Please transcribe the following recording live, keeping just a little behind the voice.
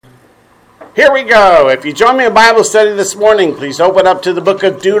Here we go. If you join me in Bible study this morning, please open up to the book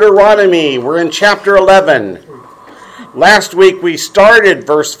of Deuteronomy. We're in chapter 11. Last week we started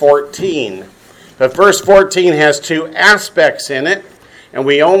verse 14, but verse 14 has two aspects in it, and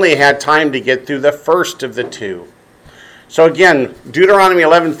we only had time to get through the first of the two. So again, Deuteronomy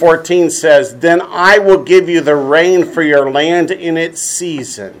 11:14 says, "Then I will give you the rain for your land in its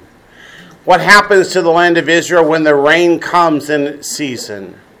season." What happens to the land of Israel when the rain comes in its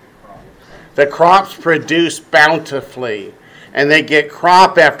season? The crops produce bountifully, and they get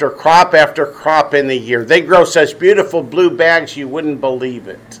crop after crop after crop in the year. They grow such beautiful blue bags you wouldn't believe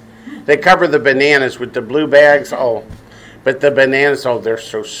it. They cover the bananas with the blue bags. But the bananas, they're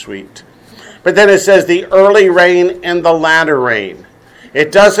so sweet. But then it says the early rain and the latter rain.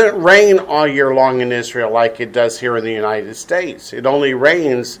 It doesn't rain all year long in Israel like it does here in the United States. It only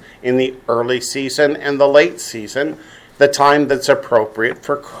rains in the early season and the late season, the time that's appropriate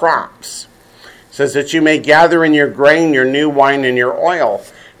for crops. It says that you may gather in your grain, your new wine, and your oil.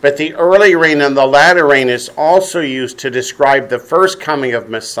 But the early rain and the latter rain is also used to describe the first coming of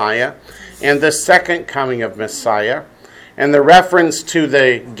Messiah and the second coming of Messiah. And the reference to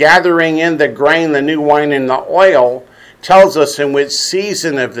the gathering in the grain, the new wine, and the oil tells us in which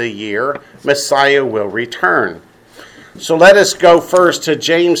season of the year Messiah will return. So let us go first to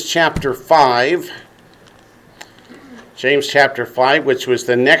James chapter 5. James chapter 5, which was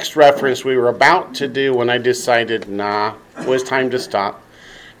the next reference we were about to do when I decided, it was time to stop.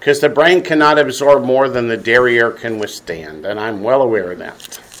 Because the brain cannot absorb more than the derriere can withstand, and I'm well aware of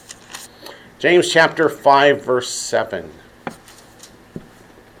that. James chapter 5, verse 7.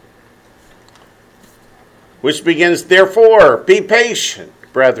 Which begins, "Therefore, be patient,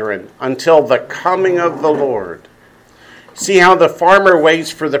 brethren, until the coming of the Lord. See how the farmer waits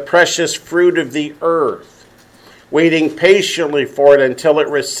for the precious fruit of the earth, waiting patiently for it until it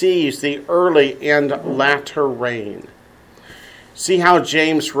receives the early and latter rain." See how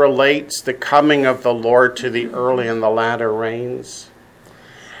James relates the coming of the Lord to the early and the latter rains?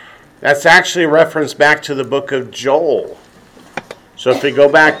 That's actually a reference back to the book of Joel. So if we go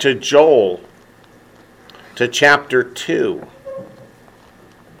back to Joel, to chapter 2.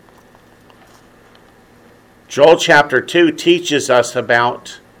 Joel chapter 2 teaches us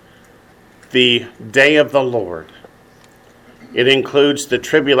about the day of the Lord. It includes the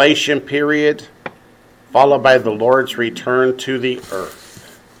tribulation period, followed by the Lord's return to the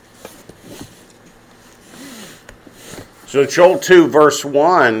earth. So Joel 2 verse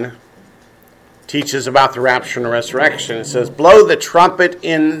 1 teaches about the rapture and resurrection. It says, "Blow the trumpet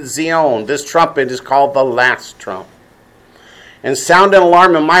in Zion." This trumpet is called the last trump. "And sound an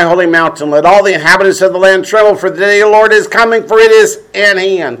alarm in my holy mountain. Let all the inhabitants of the land tremble, for the day of the Lord is coming, for it is at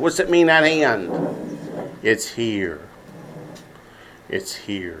hand." What's it mean, at hand? It's here. It's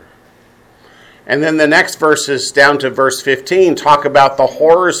here. And then the next verses, down to verse 15, talk about the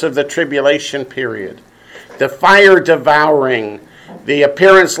horrors of the tribulation period. The fire devouring, the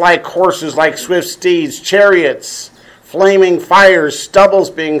appearance like horses, like swift steeds, chariots, flaming fires, stubbles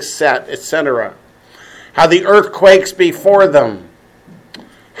being set, etc. How the earth quakes before them.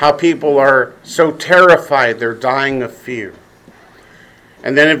 How people are so terrified they're dying of fear.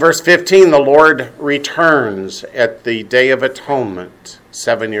 And then in verse 15, the Lord returns at the Day of Atonement,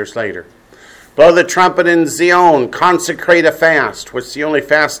 7 years later. "Blow the trumpet in Zion, consecrate a fast." What's the only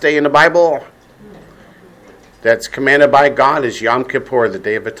fast day in the Bible that's commanded by God is Yom Kippur, the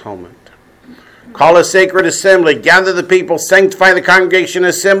Day of Atonement. "Call a sacred assembly, gather the people, sanctify the congregation,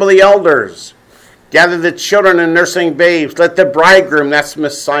 assemble the elders. Gather the children and nursing babes. Let the bridegroom," that's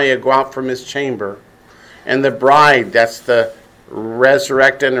Messiah, "go out from his chamber. And the bride," that's the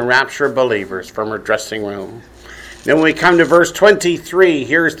resurrected and raptured believers, "from her dressing room." Then when we come to verse 23,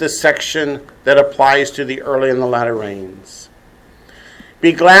 here's the section that applies to the early and the latter rains.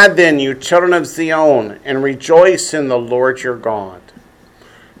 "Be glad then, you children of Zion, and rejoice in the Lord your God.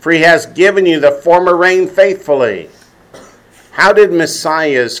 For he has given you the former rain faithfully." How did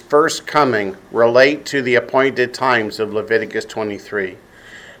Messiah's first coming relate to the appointed times of Leviticus 23?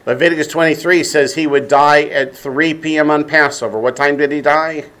 Leviticus 23 says he would die at 3 p.m. on Passover. What time did he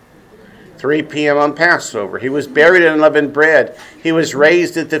die? 3 p.m. on Passover. He was buried in unleavened bread. He was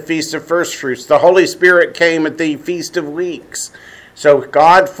raised at the Feast of First Fruits. The Holy Spirit came at the Feast of Weeks. So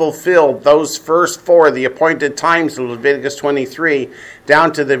God fulfilled those first four, the appointed times of Leviticus 23,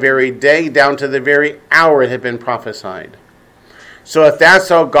 down to the very day, down to the very hour it had been prophesied. So if that's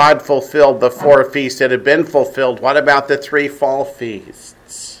how God fulfilled the four feasts that had been fulfilled, what about the 3 fall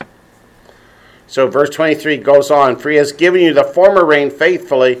feasts? So verse 23 goes on, "For he has given you the former rain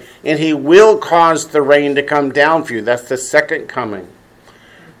faithfully, and he will cause the rain to come down for you." That's the second coming.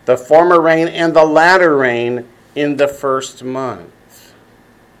 the former rain and the latter rain in the first month.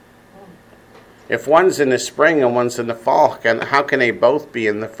 If one's in the spring and one's in the fall, how can they both be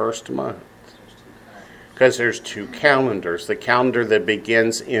in the first month? Because there's two calendars. The calendar that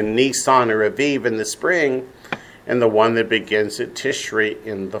begins in Nisan or Aviv in the spring, and the one that begins at Tishri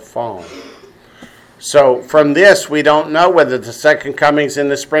in the fall. So from this, we don't know whether the second coming's in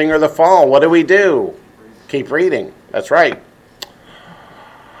the spring or the fall. What do? Keep reading. That's right.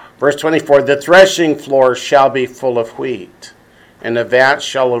 Verse 24, the threshing floor shall be full of wheat, and the vat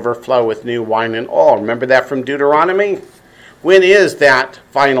shall overflow with new wine and oil. Remember that from Deuteronomy? When is that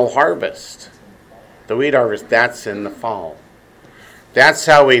final harvest? The wheat harvest, that's in the fall. That's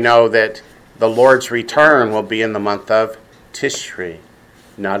how we know that the Lord's return will be in the month of Tishri,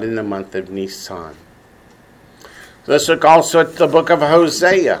 not in the month of Nisan. Let's look also at the book of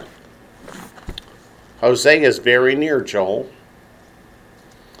Hosea. Hosea is very near Joel.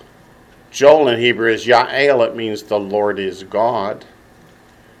 Joel in Hebrew is Ya'el. It means the Lord is God.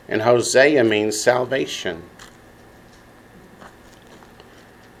 And Hosea means salvation.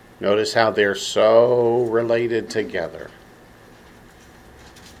 Notice how they're so related together.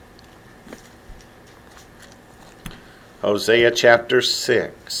 Hosea chapter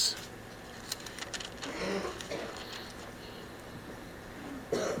 6.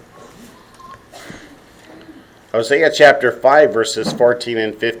 Hosea chapter 5 verses 14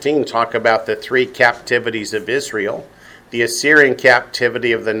 and 15 talk about the three captivities of Israel. The Assyrian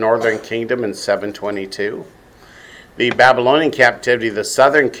captivity of the northern kingdom in 722. The Babylonian captivity of the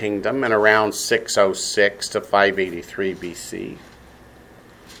southern kingdom in around 606 to 583 BC.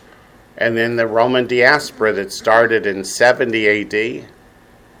 And then the Roman diaspora that started in 70 AD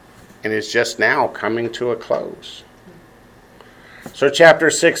and is just now coming to a close. So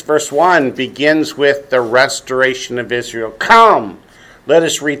chapter 6 verse 1 begins with the restoration of Israel. Come, let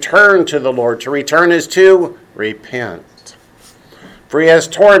us return to the Lord. To return is to repent. For he has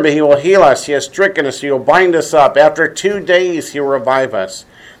torn, but he will heal us. He has stricken us, he will bind us up. After 2 days he will revive us.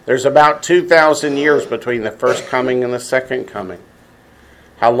 There's about 2,000 years between the first coming and the second coming.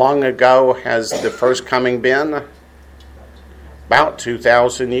 How long ago has the first coming been? About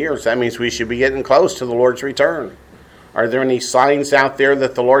 2,000 years. That means we should be getting close to the Lord's return. Are there any signs out there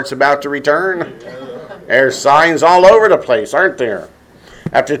that the Lord's about to return? There's signs all over the place, aren't there?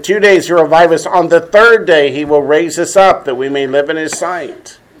 After 2 days he will revive us. On the third day he will raise us up that we may live in his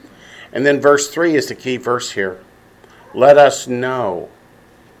sight. And then verse 3 is the key verse here. Let us know.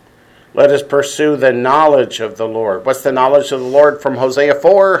 Let us pursue the knowledge of the Lord. What's the knowledge of the Lord from Hosea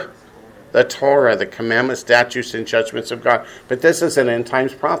 4? The Torah, the commandments, statutes, and judgments of God. But this is an end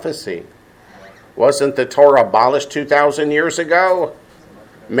times prophecy. Wasn't the Torah abolished 2,000 years ago?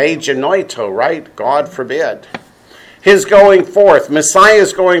 Made genoito, right? God forbid. His going forth,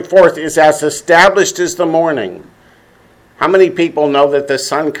 Messiah's going forth, is as established as the morning. How many people know that the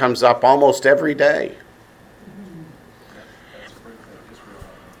sun comes up almost every day?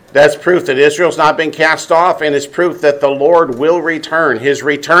 That's proof that Israel's not been cast off, and it's proof that the Lord will return. His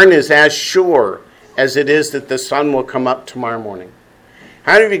return is as sure as it is that the sun will come up tomorrow morning.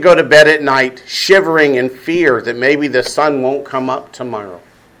 How many of you go to bed at night shivering in fear that maybe the sun won't come up tomorrow?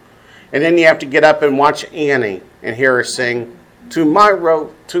 And then you have to get up and watch Annie and hear her sing,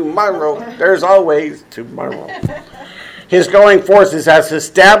 tomorrow, tomorrow, there's always tomorrow. His going forth is as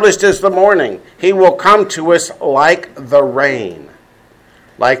established as the morning. He will come to us like the rain,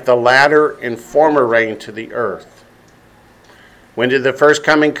 like the latter and former rain to the earth. When did the first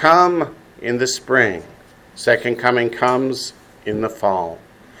coming come? In the spring. Second coming comes in the fall.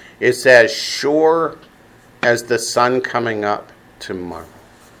 It's as sure as the sun coming up tomorrow.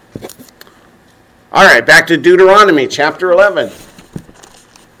 All right, back to Deuteronomy chapter 11.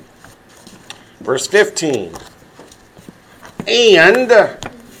 Verse 15. And,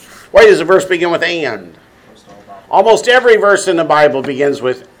 why does the verse begin with and? Almost every verse in the Bible begins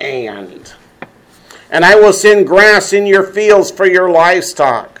with and. And I will send grass in your fields for your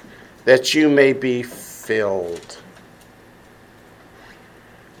livestock, that you may be filled.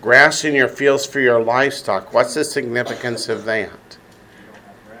 Grass in your fields for your livestock. What's the significance of that?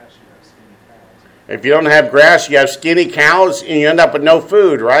 If you don't have grass, you have skinny cows, and you end up with no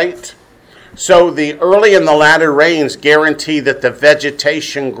food, right? So the early and the latter rains guarantee that the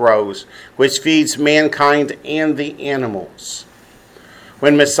vegetation grows, which feeds mankind and the animals.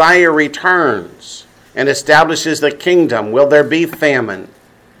 When Messiah returns and establishes the kingdom, will there be famine?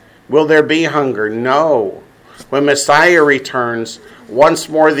 Will there be hunger? No. When Messiah returns, once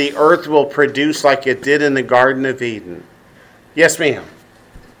more the earth will produce like it did in the Garden of Eden. Yes, ma'am.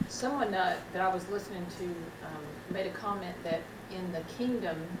 Someone that I was listening to made a comment that in the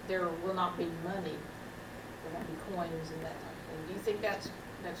kingdom there will not be money, there won't be coins and that type of thing. Do you think that's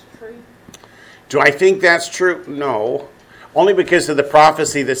true? Do I think that's true? No. Only because of the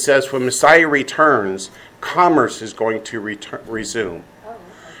prophecy that says when Messiah returns, commerce is going to resume. Oh, okay.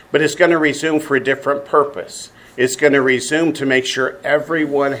 But it's going to resume for a different purpose. It's going to resume to make sure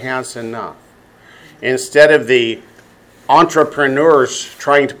everyone has enough. Instead of the entrepreneurs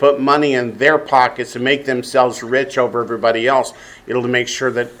trying to put money in their pockets and make themselves rich over everybody else, it'll make sure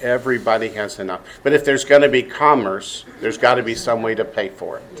that everybody has enough. But if there's going to be commerce, there's got to be some way to pay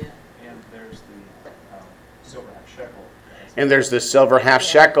for it. Yeah. And there's the silver half shekel. And there's the silver half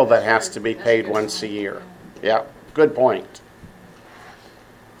shekel that has to be paid once a year. Yeah, good point.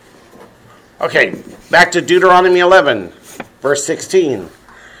 Okay, back to Deuteronomy 11, verse 16.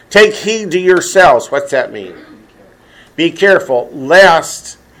 Take heed to yourselves. What's that mean? Be careful,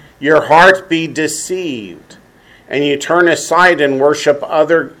 lest your heart be deceived, and you turn aside and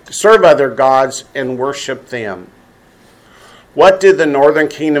serve other gods and worship them. What did the northern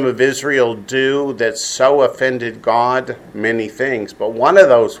kingdom of Israel do that so offended God? Many things, but one of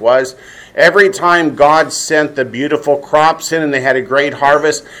those was every time God sent the beautiful crops in and they had a great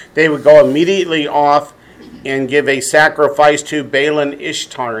harvest, they would go immediately off and give a sacrifice to Baal and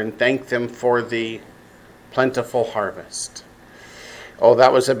Ishtar and thank them for the plentiful harvest. Oh,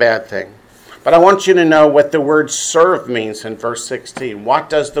 that was a bad thing. But I want you to know what the word serve means in verse 16. What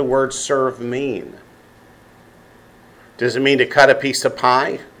does the word serve mean? Does it mean to cut a piece of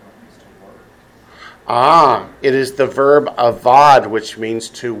pie? It is the verb avad, which means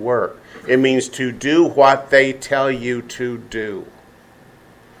to work. It means to do what they tell you to do.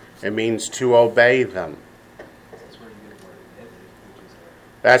 It means to obey them.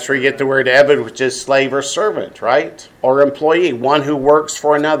 That's where you get the word ebed, which is slave or servant, right? Or employee, one who works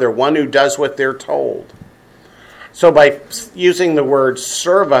for another, one who does what they're told. So by using the word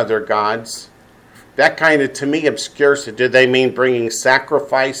serve other gods, that kind of, to me, obscures it. Do they mean bringing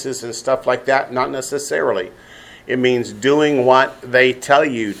sacrifices and stuff like that? Not necessarily. It means doing what they tell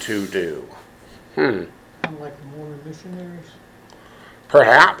you to do. Kind of like the Mormon missionaries?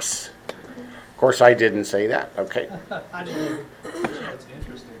 Perhaps. Of course, I didn't say that. Okay. I didn't. That's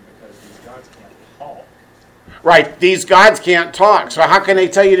interesting because these gods can't talk. Right. These gods can't talk. So how can they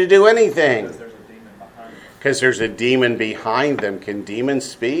tell you to do anything? Because there's a demon behind them. Because there's a demon behind them. Can demons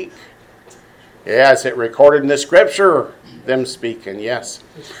speak? Yes, it recorded in the scripture, them speaking, yes.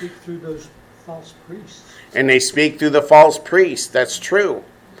 They speak through those false priests. And they speak through the false priests. That's true.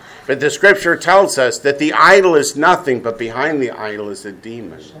 But the scripture tells us that the idol is nothing, but behind the idol is a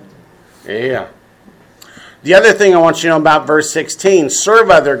demon. Yeah. The other thing I want you to know about verse 16, serve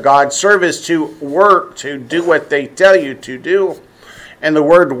other gods. Serve is to work, to do what they tell you to do. And the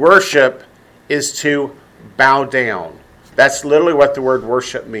word worship is to bow down. That's literally what the word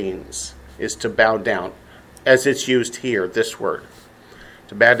worship means, is to bow down, as it's used here, this word.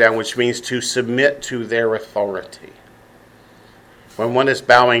 To bow down, which means to submit to their authority. When one is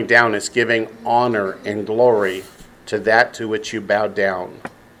bowing down, it's giving honor and glory to that to which you bow down.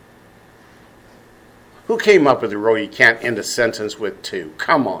 Who came up with the rule you can't end a sentence with to?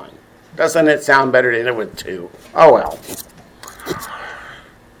 Come on. Doesn't it sound better to end it with to? Oh well.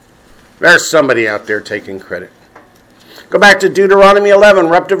 There's somebody out there taking credit. Go back to Deuteronomy 11.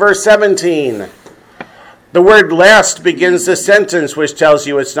 We're up to verse 17. The word lest begins the sentence, which tells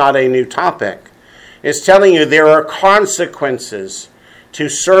you it's not a new topic. It's telling you there are consequences to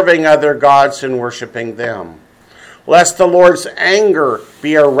serving other gods and worshiping them. Lest the Lord's anger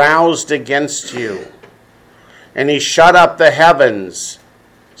be aroused against you, and he shut up the heavens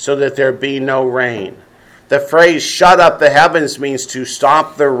so that there be no rain. The phrase shut up the heavens means to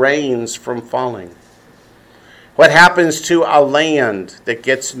stop the rains from falling. What happens to a land that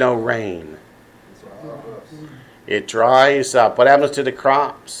gets no rain? It dries up. What happens to the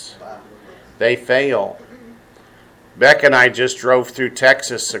crops? They fail. Beck and I just drove through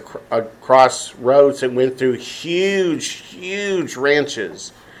Texas across roads and went through huge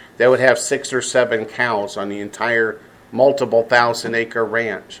ranches that would have 6 or 7 cows on the entire multiple 1,000-acre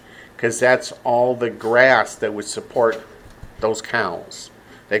ranch, because that's all the grass that would support those cows.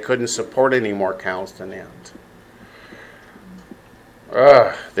 They couldn't support any more cows than that.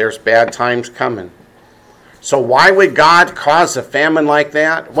 There's bad times coming. So why would God cause a famine like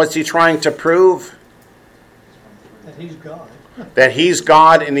that? What's he trying to prove? That he's God. That he's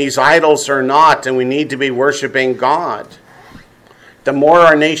God and these idols are not, and we need to be worshiping God. The more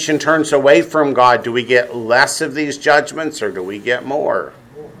our nation turns away from God, do we get less of these judgments or do we get more?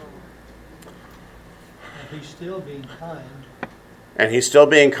 And he's still being kind. And he's still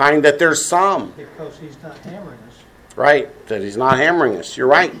being kind that there's some. Because he's not hammering us. right, that he's not hammering us. You're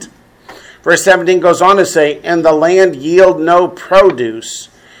right. Verse 17 goes on to say, and the land yield no produce,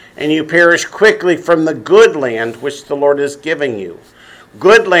 and you perish quickly from the good land which the Lord is giving you.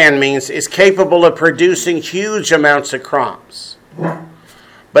 Good land means it's capable of producing huge amounts of crops.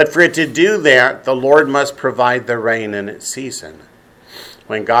 But for it to do that, the Lord must provide the rain in its season.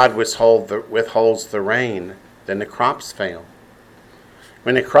 When God withholds the rain, then the crops fail.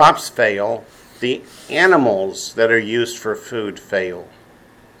 When the crops fail, the animals that are used for food fail.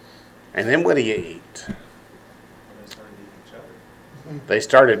 And then what do you eat? They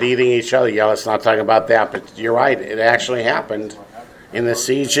started eating each other. Yeah, let's not talk about that, but you're right. It actually happened in the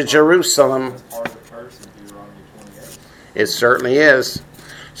siege of Jerusalem. It certainly is.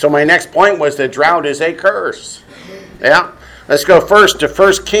 So my next point was that drought is a curse. Yeah. Let's go first to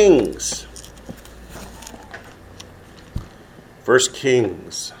 1 Kings. 1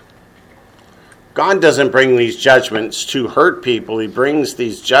 Kings. God doesn't bring these judgments to hurt people. He brings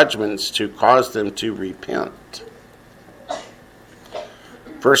these judgments to cause them to repent.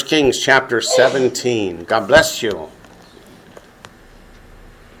 1 Kings chapter 17. God bless you.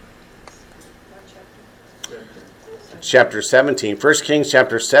 Chapter 17. 1 Kings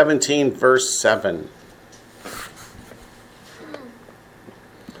chapter 17, verse 7.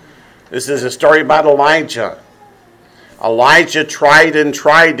 This is a story about Elijah. Elijah tried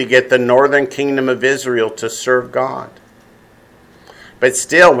to get the northern kingdom of Israel to serve God. But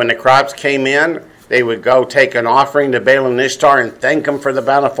still, when the crops came in, they would go take an offering to Baal and Ishtar and thank him for the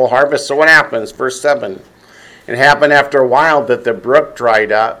bountiful harvest. So what happens? Verse 7. It happened after a while that the brook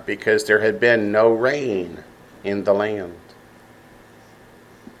dried up because there had been no rain in the land.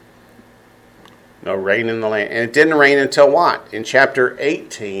 No rain in the land. And it didn't rain until what? In chapter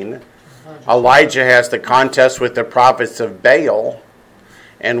 18, Elijah has the contest with the prophets of Baal.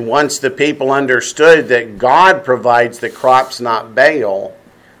 And once the people understood that God provides the crops, not Baal,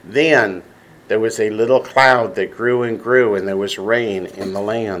 then there was a little cloud that grew and grew, and there was rain in the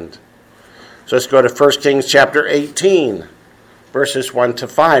land. So let's go to 1 Kings chapter 18, verses 1 to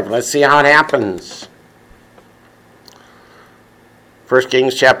 5. Let's see how it happens. 1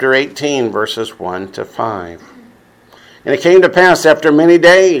 Kings chapter 18, verses 1 to 5. And it came to pass after many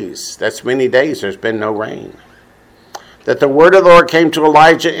days, that's many days, there's been no rain, that the word of the Lord came to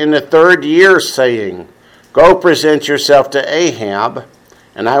Elijah in the 3rd year, saying, Go present yourself to Ahab,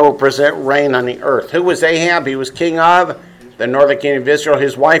 and I will present rain on the earth. Who was Ahab? He was king of the northern kingdom of Israel.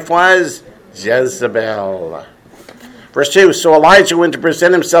 His wife was Jezebel. Verse 2, So Elijah went to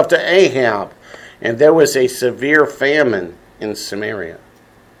present himself to Ahab, and there was a severe famine in Samaria.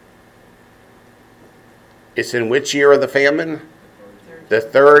 It's in which year of the famine? The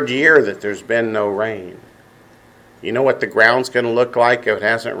 3rd year that there's been no rain. You know what the ground's going to look like if it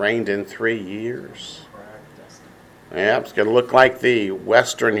hasn't rained in 3 years? Yeah, it's going to look like the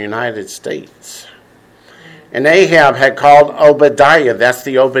western United States. And Ahab had called Obadiah, that's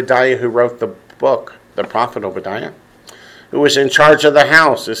the Obadiah who wrote the book, the prophet Obadiah, who was in charge of the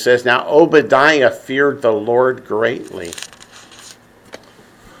house. It says, Now Obadiah feared the Lord greatly.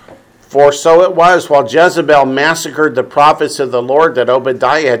 For so it was, while Jezebel massacred the prophets of the Lord, that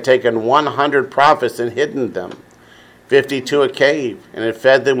Obadiah had taken 100 prophets and hidden them, 50 to a cave, and had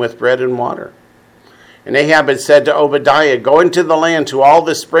fed them with bread and water. And Ahab had said to Obadiah, Go into the land to all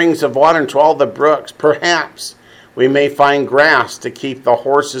the springs of water and to all the brooks. Perhaps we may find grass to keep the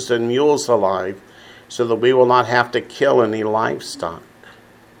horses and mules alive, so that we will not have to kill any livestock.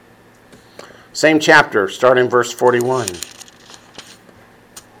 Same chapter, starting verse 41.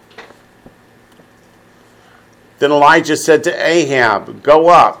 Then Elijah said to Ahab, Go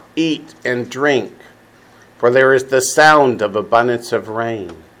up, eat and drink, for there is the sound of abundance of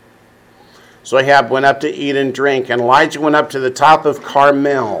rain. So Ahab went up to eat and drink, and Elijah went up to the top of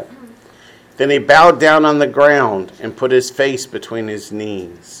Carmel. Then he bowed down on the ground and put his face between his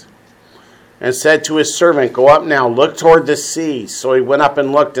knees, and said to his servant, Go up now, look toward the sea. So he went up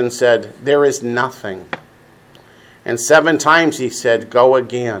and looked and said, There is nothing. And 7 times he said, Go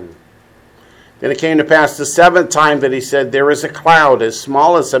again. Then it came to pass the 7th time that he said, There is a cloud as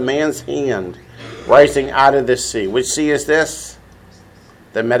small as a man's hand rising out of the sea. Which sea is this?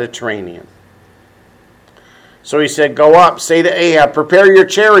 The Mediterranean. So he said, Go up, say to Ahab, Prepare your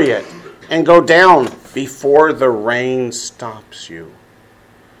chariot, and go down before the rain stops you.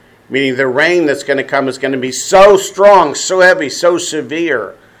 Meaning the rain that's going to come is going to be so strong, so heavy, so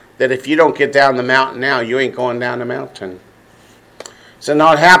severe, that if you don't get down the mountain now, you ain't going down the mountain. So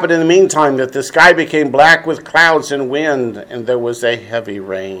now it happened in the meantime that the sky became black with clouds and wind, and there was a heavy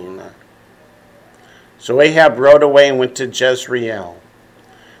rain. So Ahab rode away and went to Jezreel.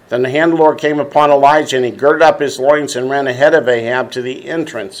 Then the hand of the Lord came upon Elijah, and he girded up his loins and ran ahead of Ahab to the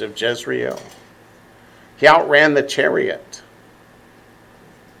entrance of Jezreel. He outran the chariot.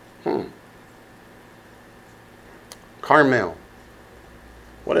 Carmel.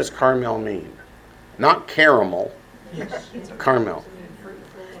 What does Carmel mean? Not caramel. Yes. Carmel.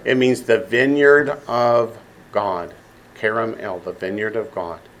 It means the vineyard of God. Carmel, the vineyard of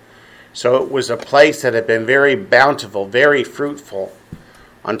God. So it was a place that had been very bountiful, very fruitful,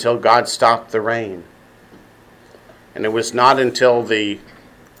 until God stopped the rain. And it was not until the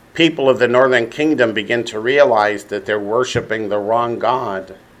people of the northern kingdom began to realize that they're worshiping the wrong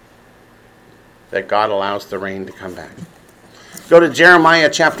God that God allows the rain to come back. Go to Jeremiah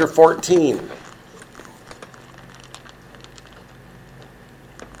chapter 14.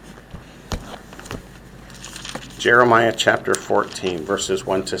 Jeremiah chapter 14, verses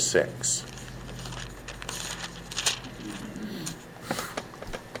 1 to 6.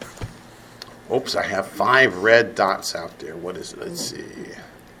 Oops, I have 5 red dots out there. What is it? Let's see.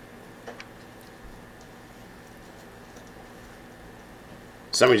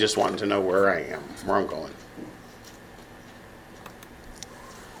 Somebody just wanted to know where I am, where I'm going.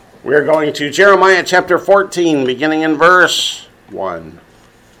 We're going to Jeremiah chapter 14, beginning in verse 1.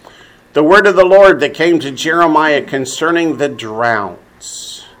 The word of the Lord that came to Jeremiah concerning the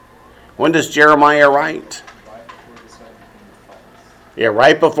droughts. When does Jeremiah write?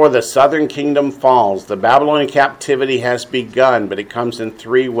 Right before the southern kingdom falls. The Babylonian captivity has begun, but it comes in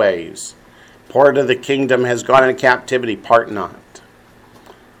 3 ways. Part of the kingdom has gone into captivity, part not.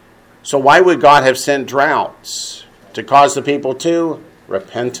 So why would God have sent droughts? To cause the people to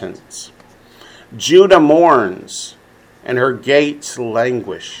repentance. Judah mourns, and her gates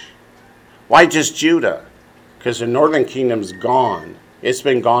languish. Why just Judah? Because the northern kingdom's gone. It's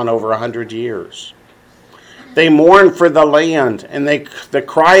been gone over 100 years. They mourn for the land, and the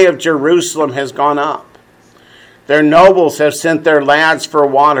cry of Jerusalem has gone up. Their nobles have sent their lads for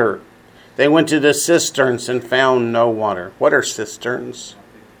water. They went to the cisterns and found no water. What are cisterns?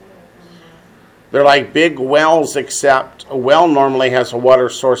 They're like big wells, except a well normally has a water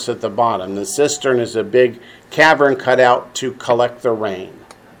source at the bottom. The cistern is a big cavern cut out to collect the rain.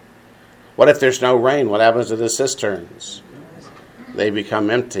 What if there's no rain? What happens to the cisterns? They become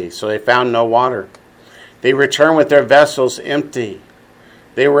empty. So they found no water. They return with their vessels empty.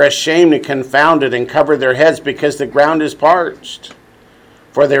 They were ashamed and confounded and covered their heads because the ground is parched.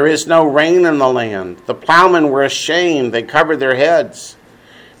 For there is no rain in the land. The plowmen were ashamed. They covered their heads.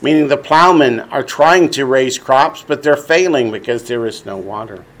 Meaning the plowmen are trying to raise crops, but they're failing because there is no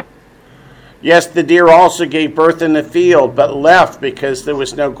water. Yes, the deer also gave birth in the field, but left because there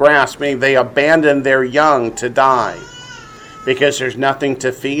was no grass, meaning they abandoned their young to die because there's nothing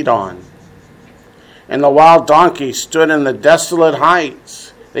to feed on. And the wild donkeys stood in the desolate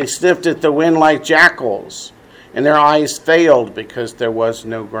heights. They sniffed at the wind like jackals, and their eyes failed because there was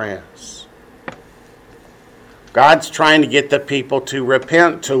no grass. God's trying to get the people to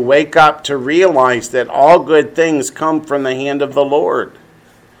repent, to wake up, to realize that all good things come from the hand of the Lord.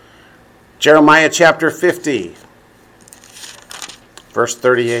 Jeremiah chapter 50, verse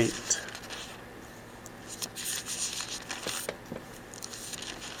 38.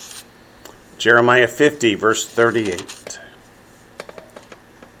 Jeremiah 50, verse 38.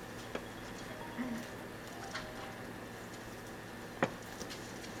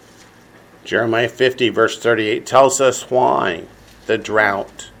 Jeremiah 50, verse 38 tells us why the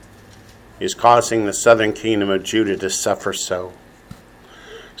drought is causing the southern kingdom of Judah to suffer so.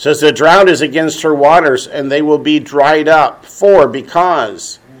 It says the drought is against her waters, and they will be dried up.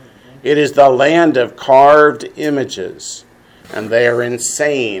 Because it is the land of carved images, and they are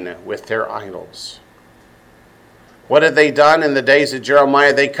insane with their idols. What had they done in the days of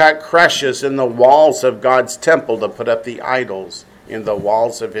Jeremiah? They cut crevices in the walls of God's temple to put up the idols in the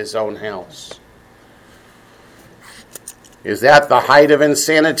walls of his own house. Is that the height of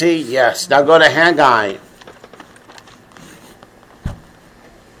insanity? Yes. Now go to Haggai.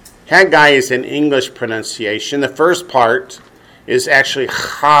 Haggai is an English pronunciation. The first part is actually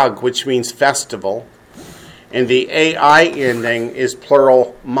Chag, which means festival. And the AI ending is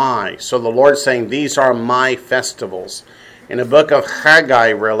plural my. So the Lord's saying, these are my festivals. And the book of Haggai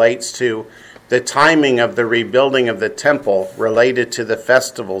relates to the timing of the rebuilding of the temple related to the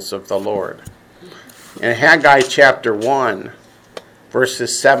festivals of the Lord. In Haggai chapter 1,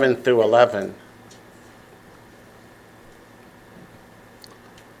 verses 7 through 11.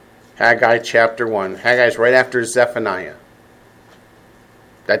 Haggai chapter 1. Haggai's right after Zephaniah.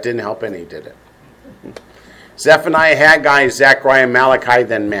 That didn't help any, did it? Zephaniah, Haggai, Zechariah, Malachi,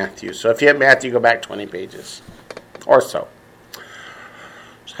 then Matthew. So if you have Matthew, go back 20 pages or so.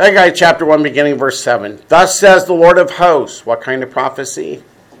 Haggai chapter 1, beginning verse 7. Thus says the Lord of hosts. What kind of prophecy?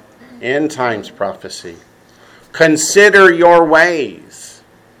 End times prophecy. Consider your ways.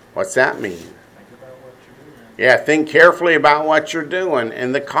 What's that mean? Think about what you're doing. Yeah, think carefully about what you're doing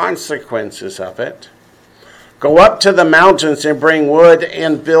and the consequences of it. Go up to the mountains and bring wood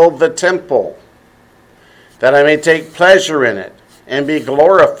and build the temple, that I may take pleasure in it and be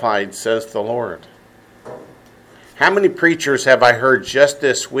glorified, says the Lord. How many preachers have I heard just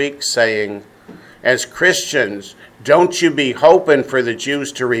this week saying, as Christians, don't you be hoping for the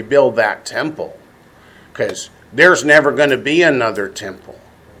Jews to rebuild that temple, because there's never going to be another temple.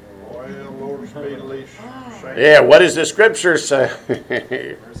 Well, Lord speedily say. Yeah, what does the scripture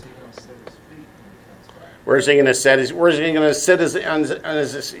say? Where's he going to set his feet when he comes back? Where's he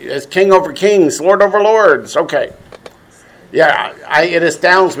going to sit as king over kings, lord over lords? Okay. Yeah, it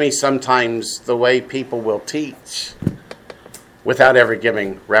astounds me sometimes the way people will teach without ever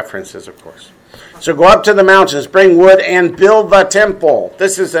giving references, of course. So go up to the mountains, bring wood, and build the temple.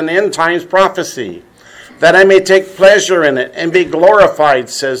 This is an end times prophecy, that I may take pleasure in it and be glorified,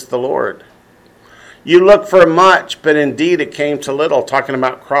 says the Lord. You look for much, but indeed it came to little, talking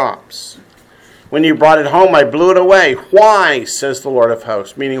about crops. When you brought it home, I blew it away. Why, says the Lord of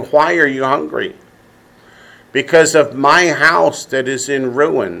hosts? Meaning, why are you hungry? Because of my house that is in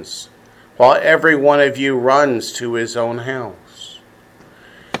ruins, while every one of you runs to his own house.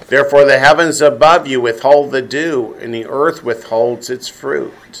 Therefore the heavens above you withhold the dew, and the earth withholds its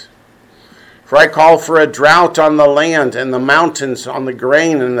fruit. For I call for a drought on the land, and the mountains on the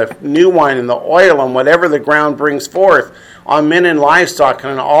grain, and the new wine, and the oil, and whatever the ground brings forth, on men and livestock,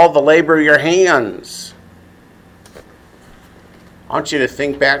 and on all the labor of your hands. I want you to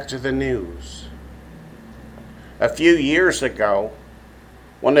think back to the news. A few years ago,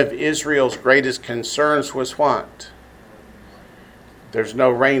 one of Israel's greatest concerns was what? There's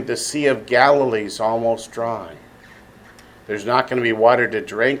no rain. The Sea of Galilee is almost dry. There's not going to be water to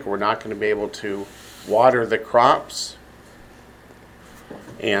drink. We're not going to be able to water the crops.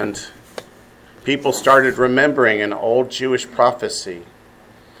 And people started remembering an old Jewish prophecy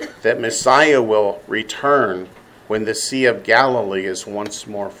that Messiah will return when the Sea of Galilee is once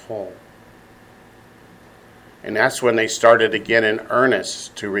more full. And that's when they started again in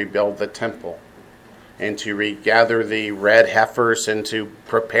earnest to rebuild the temple and to regather the red heifers and to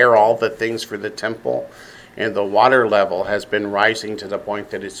prepare all the things for the temple. And the water level has been rising to the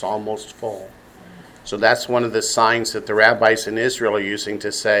point that it's almost full. So that's one of the signs that the rabbis in Israel are using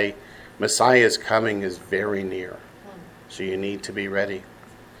to say Messiah's coming is very near. So you need to be ready.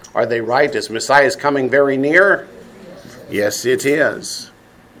 Are they right? Is Messiah's coming very near? Yes, it is.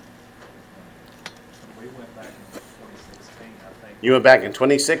 We went back in 2016, I think. You went back in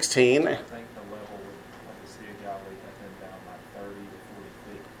 2016. I think the level of the Sea of Galilee had been down like 30 to 40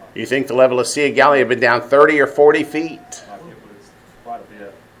 feet. You think the level of Sea of Galilee had been down 30 or 40 feet? Like it was quite a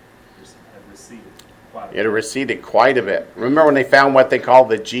bit, just had receded quite a It bit. had receded quite a bit. Remember when they found what they call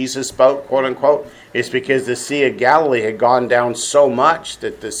the Jesus boat, quote unquote? It's because the Sea of Galilee had gone down so much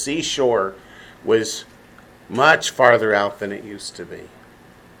that the seashore was much farther out than it used to be.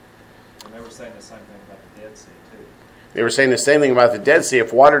 And they were saying the same thing about the Dead Sea, too. They were saying the same thing about the Dead Sea.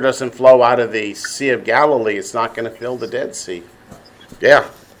 If water doesn't flow out of the Sea of Galilee, it's not going to fill the Dead Sea. Yeah.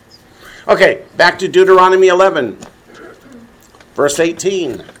 Okay, back to Deuteronomy 11, verse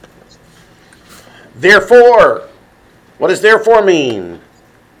 18. Therefore, what does therefore mean?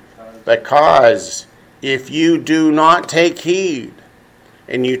 Because if you do not take heed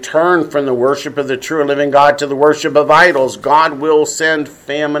and you turn from the worship of the true and living God to the worship of idols, God will send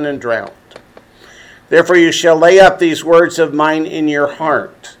famine and drought. Therefore you shall lay up these words of mine in your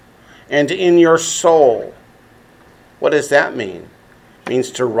heart and in your soul. What does that mean? It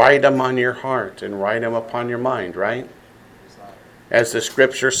means to write them on your heart and write them upon your mind, right? As the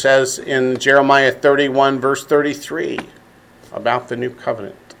scripture says in Jeremiah 31, verse 33, about the new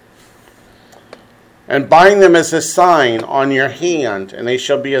covenant. And bind them as a sign on your hand, and they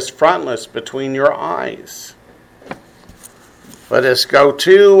shall be as frontlets between your eyes. Let us go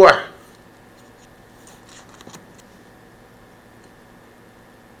to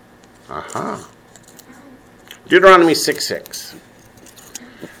Deuteronomy 6:6.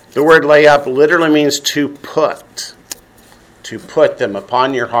 The word lay up literally means to put them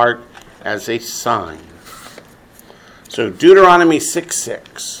upon your heart as a sign. So Deuteronomy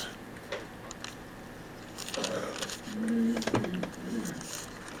 6:6.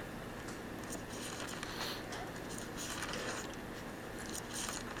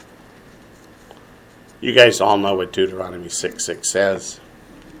 You guys all know what Deuteronomy 6:6 says.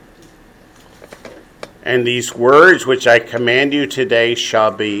 And these words which I command you today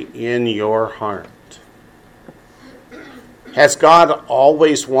shall be in your heart. Has God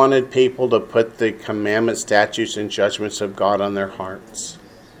always wanted people to put the commandments, statutes, and judgments of God on their hearts?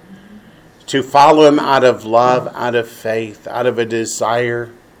 To follow him out of love, out of faith, out of a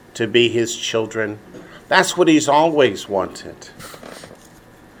desire to be his children. That's what he's always wanted.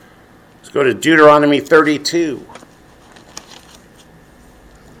 Let's go to Deuteronomy 32.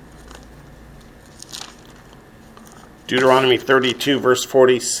 Deuteronomy 32, verse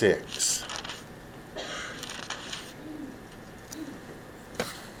 46.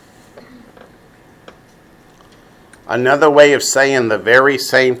 Another way of saying the very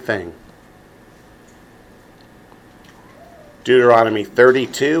same thing. Deuteronomy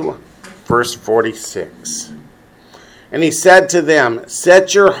 32, verse 46. And he said to them,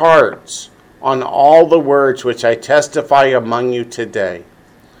 set your hearts on all the words which I testify among you today,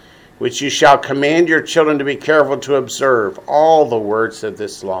 which you shall command your children to be careful to observe all the words of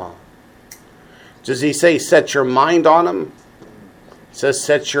this law. Does he say set your mind on them? He says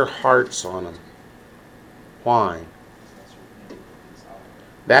set your hearts on them. Why?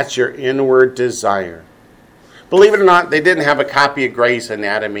 That's your inward desire. Believe it or not, they didn't have a copy of Gray's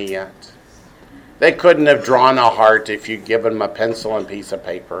Anatomy yet. They couldn't have drawn a heart if you give them a pencil and piece of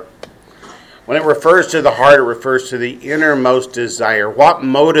paper. When it refers to the heart, it refers to the innermost desire. What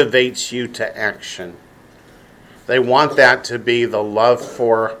motivates you to action? They want that to be the love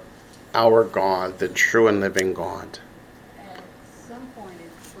for our God, the true and living God. At some point,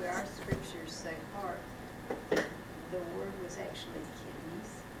 where our scriptures say heart, the word was actually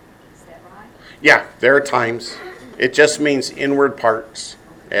kidneys. Is that right? Yeah, there are times. It just means inward parts.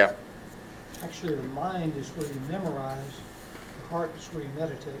 Yeah. Actually, the mind is where you memorize, the heart is where you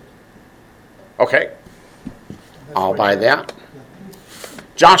meditate. Okay, And that's I'll what buy you- that. Yeah.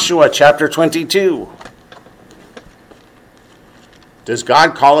 Joshua chapter 22. Does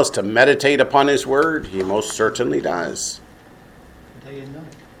God call us to meditate upon his word? He most certainly does. Day and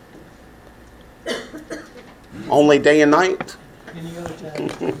night. Only day and night? Any other time,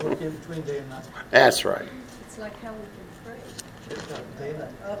 you work in between day and night. That's right. It's like how we can pray. Day and night.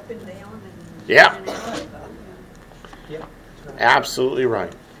 Up and down and Yeah. in and out. Yep. that's right. Absolutely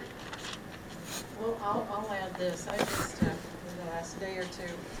right. Well, I'll add this. I just, in the last day or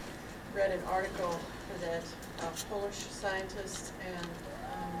two, read an article that Polish scientists and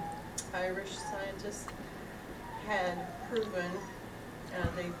Irish scientists had proven,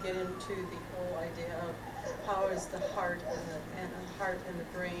 they get into the whole idea of how is the heart and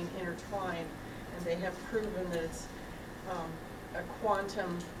the brain intertwined, and they have proven that it's a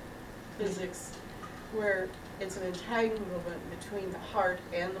quantum physics where it's an entanglement between the heart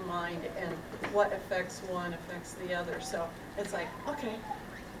and the mind, and what affects one affects the other. So it's like, okay,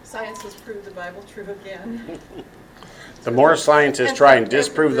 science has proved the Bible true again. The more scientists try and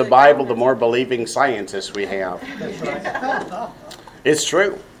disprove the Bible, the more believing scientists we have. That's right. It's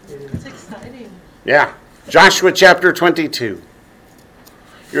true. It's exciting. Yeah. Joshua chapter 22.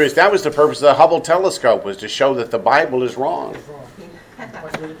 That was the purpose of the Hubble telescope, was to show that the Bible is wrong. It's wrong.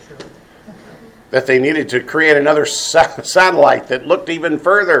 What did it show? That they needed to create another satellite that looked even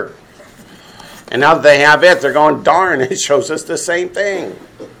further. And now that they have it, they're going, darn, it shows us the same thing.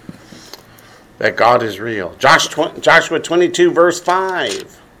 That God is real. Joshua 22, verse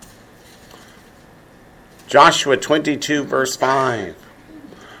 5. Joshua 22, verse 5.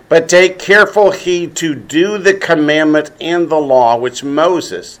 But take careful heed to do the commandment and the law which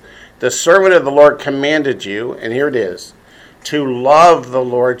Moses, the servant of the Lord, commanded you, and here it is, to love the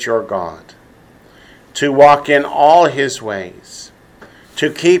Lord your God, to walk in all his ways,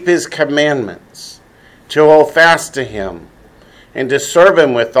 to keep his commandments, to hold fast to him, and to serve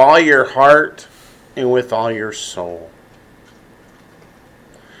him with all your heart and with all your soul.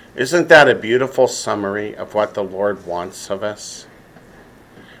 Isn't that a beautiful summary of what the Lord wants of us?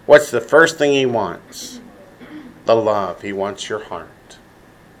 What's the first thing he wants? The love. He wants your heart.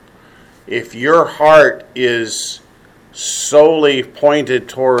 If your heart is solely pointed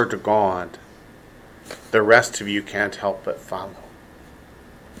toward God, the rest of you can't help but follow.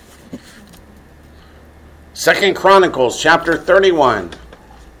 2 Chronicles chapter 31.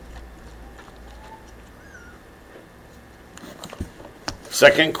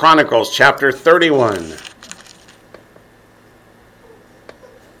 2 Chronicles chapter 31.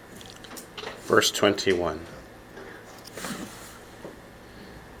 Verse 21.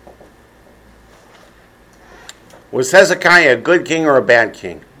 Was Hezekiah a good king or a bad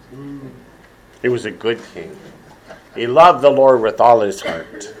king? He was a good king. He loved the Lord with all his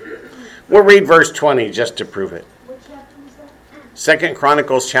heart. We'll read verse 20 just to prove it. What chapter was that? 2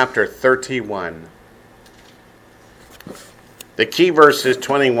 Chronicles chapter 31. The key verse is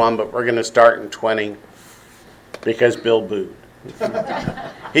 21, but we're going to start in 20 because Bill booed.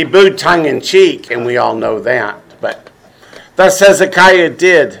 He booed tongue in cheek, and we all know that. But thus Hezekiah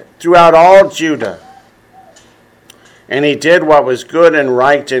did throughout all Judah, and he did what was good and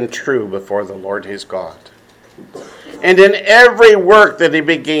right and true before the Lord his God. And in every work that he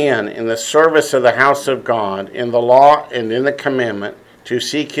began in the service of the house of God, in the law and in the commandment, to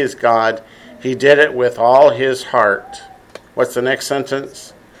seek his God, he did it with all his heart. What's the next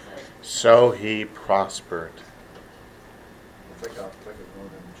sentence? So he prospered. I think of one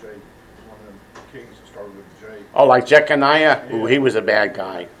of them kings that started with J. Oh, like Jeconiah? Ooh, he was a bad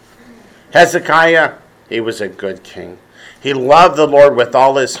guy. Hezekiah, he was a good king. He loved the Lord with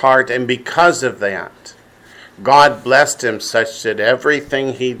all his heart, and because of that, God blessed him such that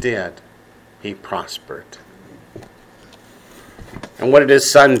everything he did, he prospered. And what did his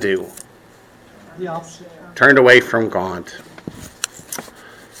son do? The opposite. Turned away from God.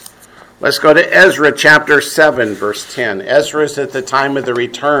 Let's go to Ezra chapter 7, verse 10. Ezra is at the time of the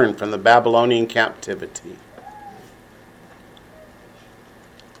return from the Babylonian captivity.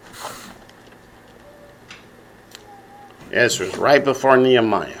 Ezra's right before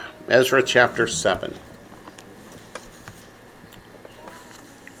Nehemiah. Ezra chapter 7.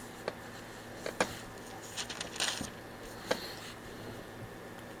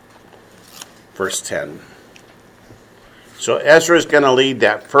 Verse 10. So Ezra is going to lead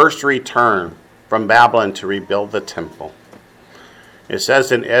that first return from Babylon to rebuild the temple. It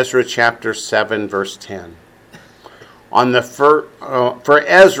says in Ezra chapter 7, verse 10. For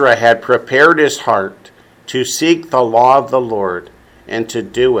Ezra had prepared his heart to seek the law of the Lord and to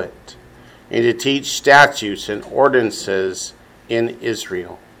do it, and to teach statutes and ordinances in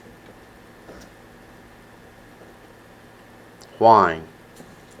Israel. Why?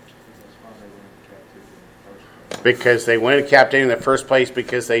 Because they went into captivity in the first place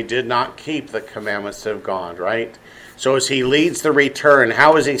because they did not keep the commandments of God, right? So as he leads the return,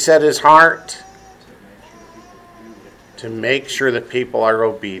 how has he set his heart? To make sure that people are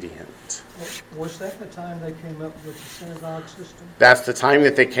obedient. Was that the time they came up with the synagogue system? That's the time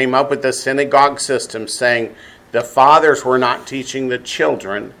that they came up with the synagogue system, saying the fathers were not teaching the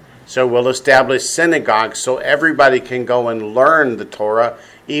children, so we'll establish synagogues so everybody can go and learn the Torah,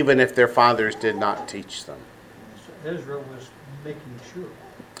 even if their fathers did not teach them. So Ezra was making sure.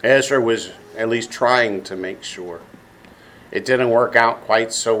 Ezra was at least trying to make sure. It didn't work out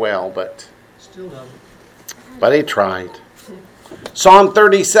quite so well, but Still doesn't. he tried. Psalm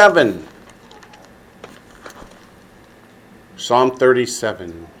 37. Psalm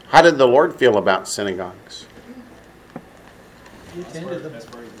 37. How did the Lord feel about synagogues? He attended them.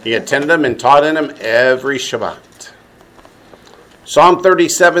 He attended them and taught in them every Shabbat. Psalm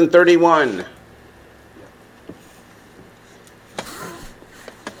 37:31.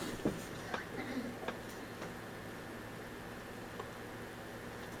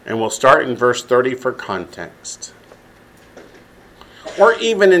 And we'll start in verse 30 for context. Or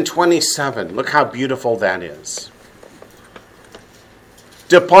even in 27. Look how beautiful that is.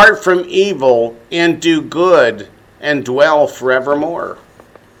 Depart from evil and do good and dwell forevermore.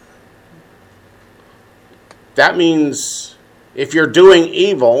 That means if you're doing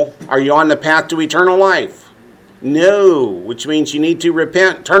evil, are you on the path to eternal life? No, which means you need to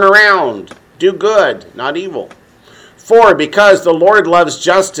repent, turn around, do good, not evil. For because the Lord loves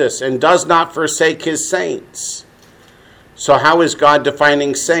justice and does not forsake his saints. So how is God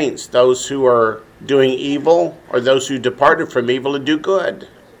defining saints? Those who are doing evil, or those who departed from evil and do good?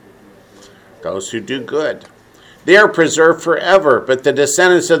 Those who do good. They are preserved forever, but the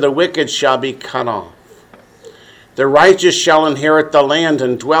descendants of the wicked shall be cut off. The righteous shall inherit the land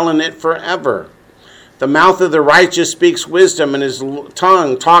and dwell in it forever. The mouth of the righteous speaks wisdom, and his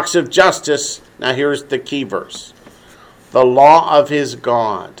tongue talks of justice. Now here's the key verse. The law of his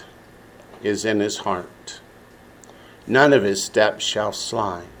God is in his heart. None of his steps shall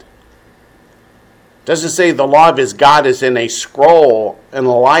slide. Doesn't say the law of his God is in a scroll in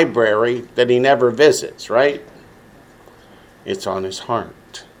a library that he never visits, right? It's on his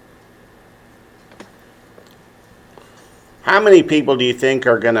heart. How many people do you think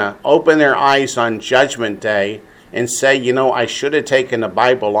are going to open their eyes on Judgment Day and say, you know, I should have taken the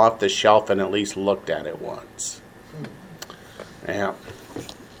Bible off the shelf and at least looked at it once? Yeah.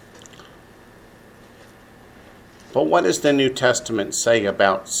 But what does the New Testament say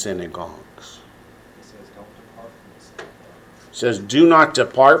about synagogues? It says, don't depart from the synagogue. It says, do not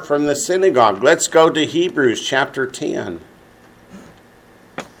depart from the synagogue. Let's go to Hebrews chapter 10.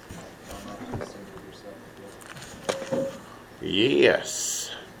 Yes.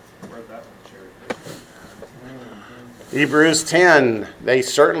 I read that one, Jerry. Hebrews 10, they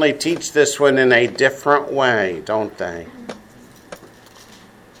certainly teach this one in a different way, don't they?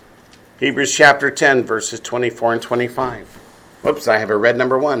 Hebrews chapter 10, verses 24 and 25. Whoops, I have a red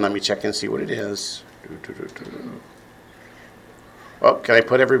number 1. Let me check and see what it is. Oh, can I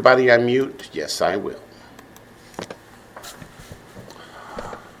put everybody on mute? Yes, I will.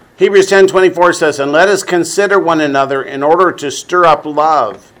 Hebrews 10:24 says, "And let us consider one another in order to stir up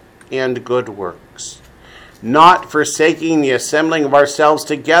love and good works, not forsaking the assembling of ourselves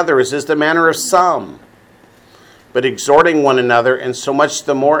together, as is the manner of some, but exhorting one another, and so much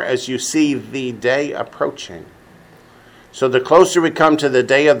the more as you see the day approaching." So the closer we come to the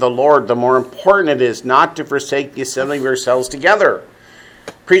day of the Lord, the more important it is not to forsake the assembling of yourselves together.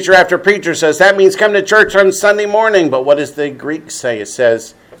 Preacher after preacher says that means come to church on Sunday morning. But what does the Greek say? It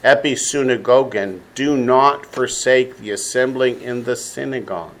says, episynagogen, do not forsake the assembling in the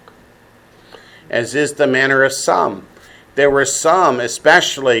synagogue, as is the manner of some. There were some,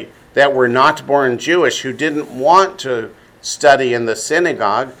 especially that were not born Jewish, who didn't want to study in the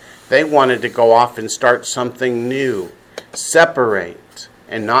synagogue. They wanted to go off and start something new, separate,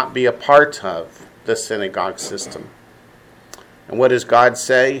 and not be a part of the synagogue system. And what does God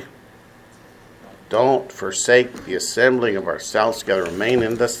say? Don't forsake the assembling of ourselves together. Remain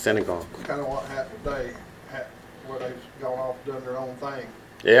in the synagogue. Kind of what happened today, where they've gone off and done their own thing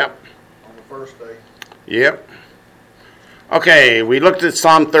Yep. on the first day. Yep. Okay, we looked at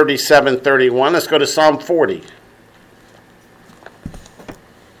Psalm 37:31. Let's go to Psalm 40.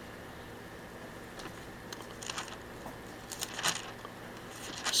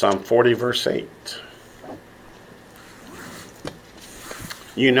 Psalm 40, verse 8.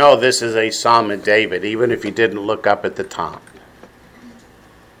 You know this is a Psalm of David, even if you didn't look up at the top.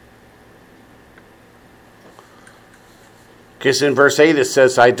 Because in verse 8 it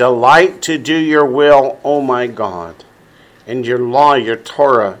says, I delight to do your will, O my God, and your law, your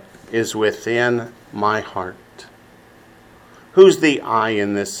Torah, is within my heart. Who's the I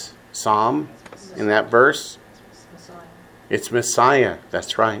in this psalm, in that verse? Messiah. It's Messiah,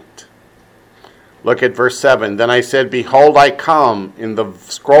 that's right. Look at verse 7. Then I said, behold, I come. In the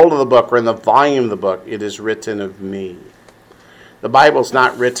scroll of the book, or in the volume of the book, it is written of me. The Bible's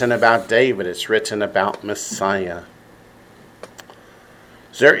not written about David, it's written about Messiah.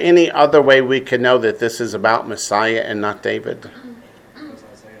 Is there any other way we can know that this is about Messiah and not David? Because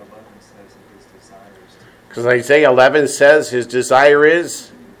Isaiah 11 says his desire is Because Isaiah 11 says his desire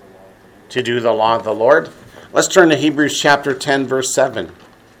is to do the law of the Lord. Let's turn to Hebrews chapter 10, verse 7.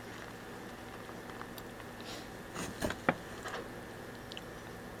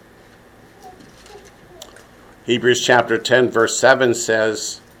 Hebrews chapter 10, verse 7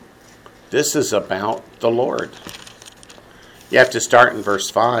 says, this is about the Lord. You have to start in verse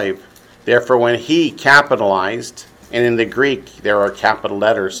 5. Therefore, when he capitalized, and in the Greek there are capital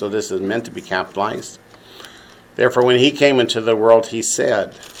letters, so this is meant to be capitalized. Therefore, when he came into the world, he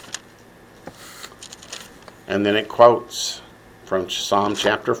said, and then it quotes from Psalm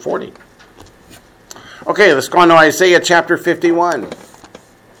chapter 40. Okay, let's go on to Isaiah chapter 51.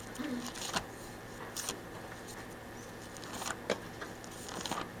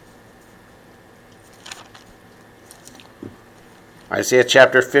 Isaiah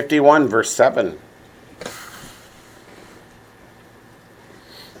chapter 51, verse 7.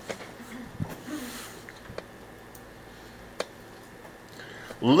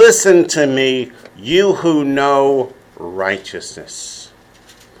 Listen to me, you who know righteousness,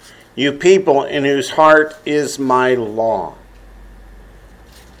 you people in whose heart is my law.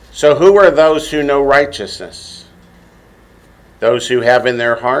 So who are those who know righteousness? Those who have in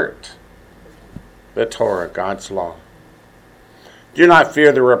their heart the Torah, God's law. Do not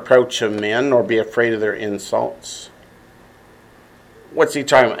fear the reproach of men, nor be afraid of their insults. What's he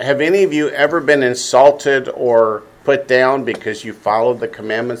talking about? Have any of you ever been insulted or put down because you followed the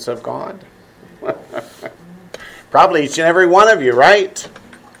commandments of God? Probably each and every one of you, right?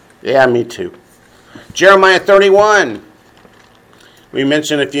 Yeah, me too. Jeremiah 31. We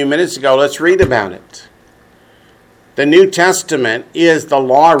mentioned a few minutes ago. Let's read about it. The New Testament is the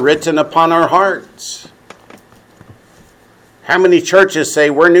law written upon our hearts. How many churches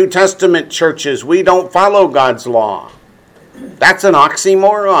say we're New Testament churches? We don't follow God's law. That's an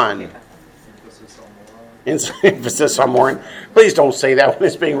oxymoron. Emphasis on moron. Please don't say that when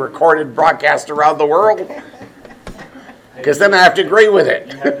it's being recorded, broadcast around the world. Because then I have to agree with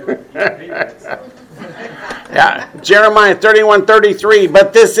it. Yeah, Jeremiah 31:33.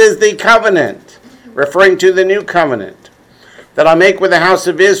 But this is the covenant, referring to the new covenant, that I'll make with the house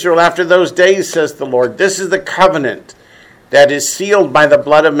of Israel after those days, says the Lord. This is the covenant that is sealed by the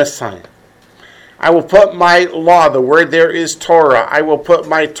blood of Messiah. I will put my law, the word there is Torah. I will put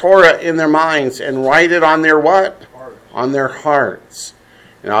my Torah in their minds and write it on their what? Heart. On their hearts.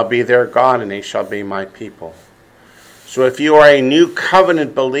 And I'll be their God, and they shall be my people. So if you are a new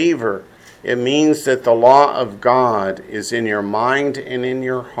covenant believer, it means that the law of God is in your mind and in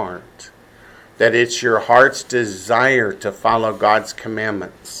your heart. That it's your heart's desire to follow God's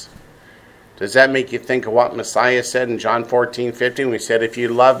commandments. Does that make you think of what Messiah said in John 14:15? We said, if you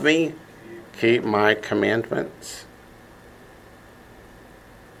love me, keep my commandments.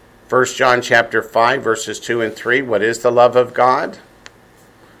 1 John chapter 5, verses 2 and 3. What is the love of God?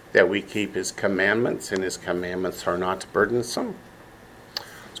 That we keep his commandments, and his commandments are not burdensome.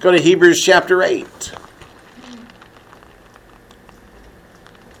 Let's go to Hebrews chapter 8.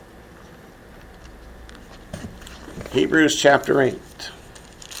 Hebrews chapter 8,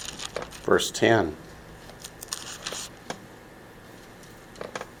 verse 10.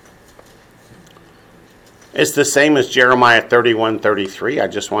 It's the same as Jeremiah 31:33. I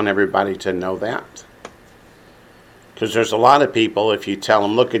just want everybody to know that. Because there's a lot of people, if you tell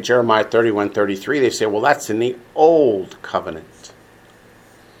them, look at Jeremiah 31:33, they say, well, that's in the old covenant.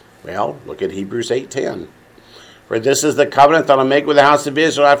 Well, look at Hebrews 8:10. For this is the covenant that I'll make with the house of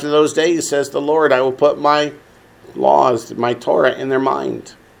Israel after those days, says the Lord. I will put my laws, my Torah, in their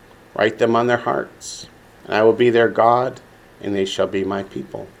mind, write them on their hearts, and I will be their God, and they shall be my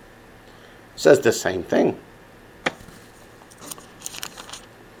people. It says the same thing.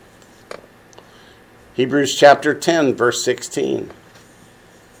 Hebrews chapter 10, verse 16.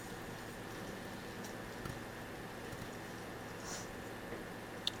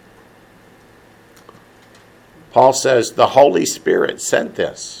 Paul says, the Holy Spirit said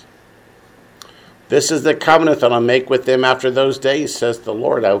this. This is the covenant that I'll make with them after those days, says the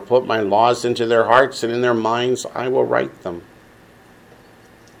Lord. I will put my laws into their hearts, and in their minds I will write them.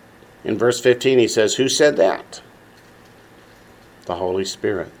 In verse 15 he says, who said that? The Holy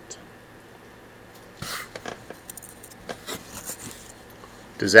Spirit.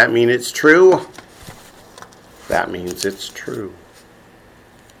 Does that mean it's true? That means it's true.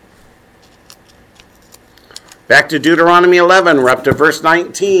 Back to Deuteronomy 11, we're up to verse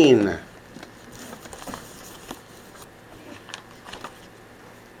 19.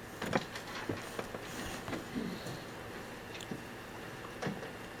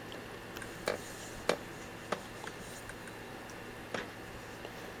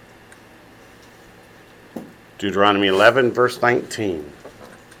 Deuteronomy 11, verse 19.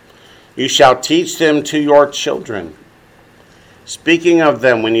 You shall teach them to your children, speaking of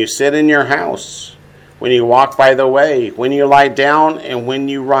them when you sit in your house, when you walk by the way, when you lie down, and when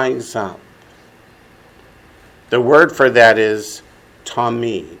you rise up. The word for that is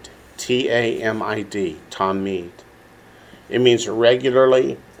tamid, T-A-M-I-D, tamid. It means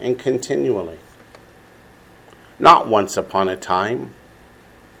regularly and continually. Not once upon a time.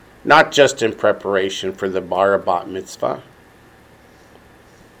 Not just in preparation for the bar bat mitzvah,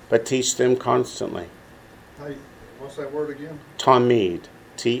 but teach them constantly. Hey, what's that word again? Tamid,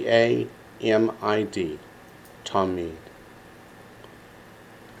 T-A-M-I-D, tamid.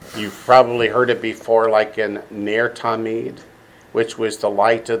 You've probably heard it before, like in Ner Tamid, which was the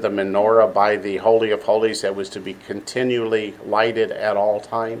light of the menorah by the Holy of Holies that was to be continually lighted at all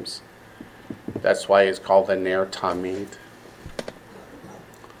times. That's why it's called the Ner Tamid.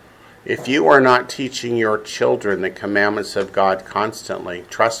 If you are not teaching your children the commandments of God constantly,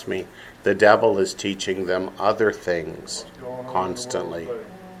 trust me, the devil is teaching them other things What's going on constantly. in the world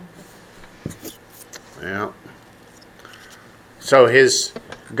today? Yeah. So his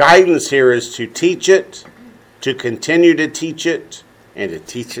guidance here is to teach it, to continue to teach it, and to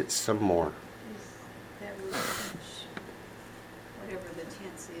teach it some more. That word teach, whatever the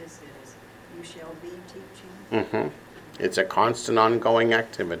tense is you shall be teaching. It's a constant, ongoing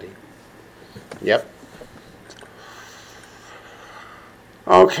activity. Yep.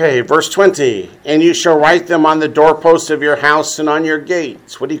 Okay, verse 20. And you shall write them on the doorposts of your house and on your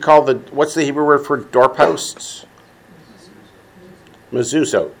gates. What's the Hebrew word for doorposts?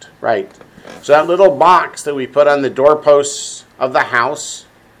 Mezuzot, right. So that little box that we put on the doorposts of the house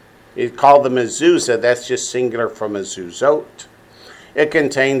is called the mezuzah. That's just singular for mezuzot. It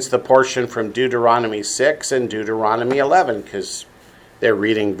contains the portion from Deuteronomy 6 and Deuteronomy 11 because they're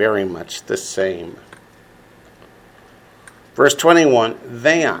reading very much the same. Verse 21,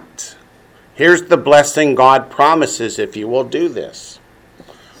 that. Here's the blessing God promises if you will do this.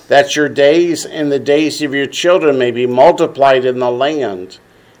 That your days and the days of your children may be multiplied in the land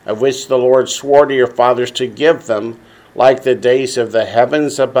of which the Lord swore to your fathers to give them, like the days of the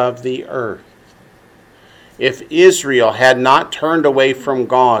heavens above the earth. if Israel had not turned away from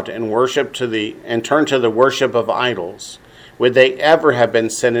God and turned to the worship of idols, would they ever have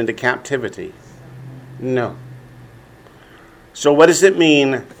been sent into captivity? No. So what does it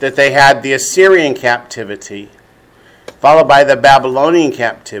mean that they had the Assyrian captivity, followed by the Babylonian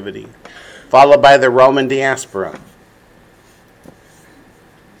captivity, followed by the Roman diaspora?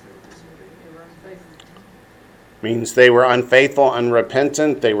 Means they were unfaithful,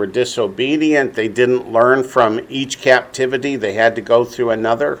 unrepentant, they were disobedient, they didn't learn from each captivity, they had to go through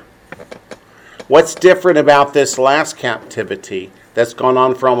another. What's different about this last captivity that's gone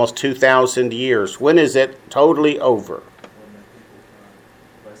on for almost 2,000 years? When is it totally over?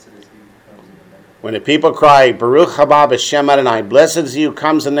 When the people cry, Baruch haba b'shem Adonai, blessed is he who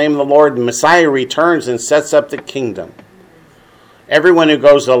comes in the name of the Lord, and Messiah returns and sets up the kingdom. Everyone who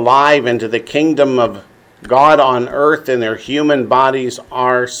goes alive into the kingdom of God on earth in their human bodies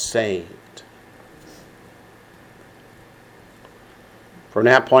are saved. From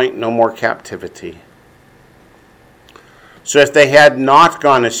that point, no more captivity. So if they had not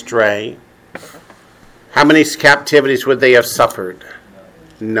gone astray, how many captivities would they have suffered?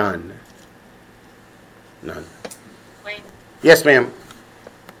 None. None. Wait, Yes, ma'am.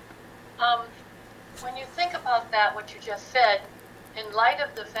 when you think about that, what you just said, in light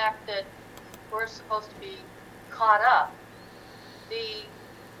of the fact that we're supposed to be caught up,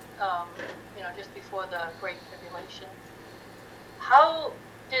 just before the Great Tribulation, how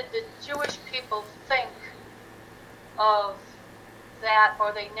did the Jewish people think of that,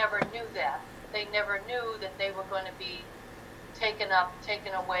 or they never knew that? They never knew that they were going to be taken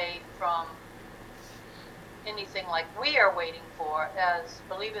away from anything like we are waiting for. As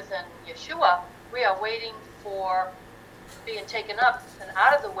believers in Yeshua, we are waiting for being taken up and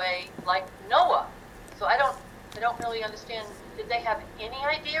out of the way like Noah. So I don't really understand. Did they have any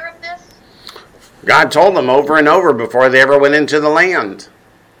idea of this? God told them over and over before they ever went into the land.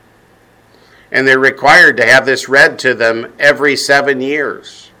 And they're required to have this read to them every 7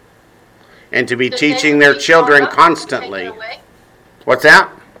 years. And to be That teaching they their would be children caught up and constantly. taken away? What's that?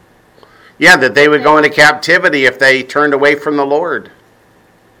 Yeah, that they would go into captivity if they turned away from the Lord.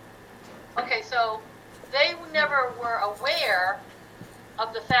 Okay, so they never were aware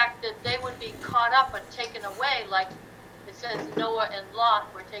of the fact that they would be caught up and taken away, like it says Noah and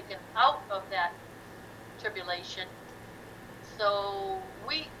Lot were taken out of that tribulation. So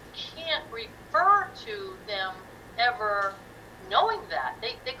we can't refer to them ever knowing that.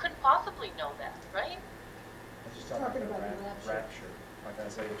 They couldn't possibly know that, right? I'm just talking about the rapture, like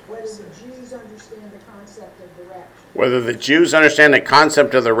Isaiah Whether 26. the Jews understand the concept of the rapture. Whether the Jews understand the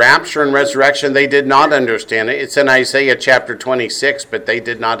concept of the rapture and resurrection, they did not understand it. It's in Isaiah chapter 26, but they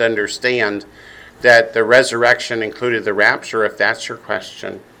did not understand that the resurrection included the rapture, if that's your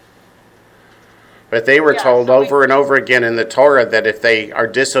question. But they were told over and over again in the Torah that if they are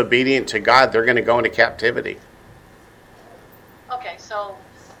disobedient to God, they're going to go into captivity. Okay, so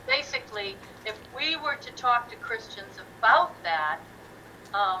basically, if we were to talk to Christians about that,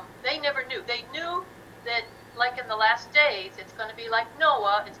 they never knew. They knew that, like in the last days, it's going to be like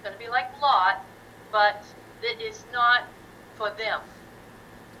Noah, it's going to be like Lot, but it is not for them.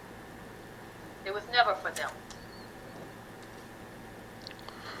 It was never for them.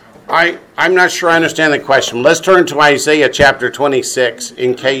 I'm not sure I understand the question. Let's turn to Isaiah chapter 26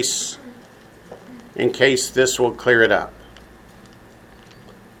 in case this will clear it up.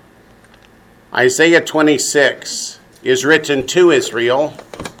 Isaiah 26 is written to Israel,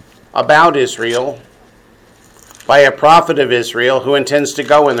 about Israel, by a prophet of Israel who intends to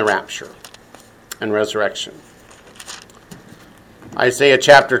go in the rapture and resurrection. Isaiah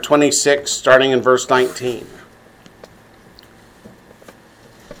chapter 26, starting in verse 19.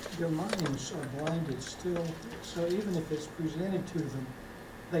 Their minds are blinded still, so even if it's presented to them,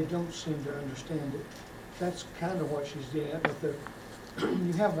 they don't seem to understand it. That's kind of what she's getting at, but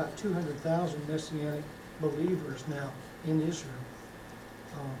you have about 200,000 Messianic believers now in Israel.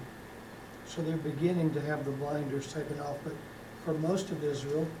 So they're beginning to have the blinders taken off, but for most of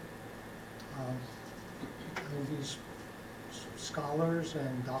Israel, these scholars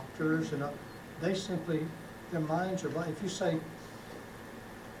and doctors, and they simply, their minds are blind. If you say,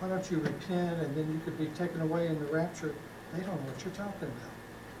 why don't you repent and then you could be taken away in the rapture, they don't know what you're talking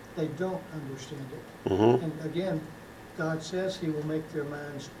about. They don't understand it. Mm-hmm. And again, God says he will make their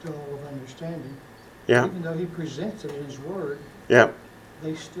minds dull of understanding. Yeah. Even though he presents it in his word, Yeah.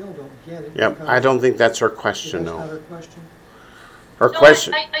 they still don't get it. Yeah. I don't think that's her question, That's not though. her question. Her No,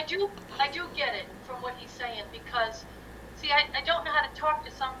 question. I do get it from what he's saying, because, see, I don't know how to talk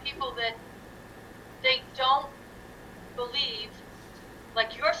to some people that they don't believe,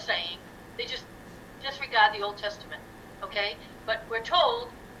 like you're saying, they just disregard the Old Testament, okay? But we're told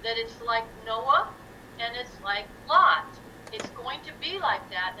that it's like Noah and it's like Lot. It's going to be like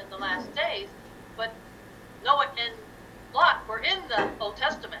that in the last days, but Noah and Lot were in the Old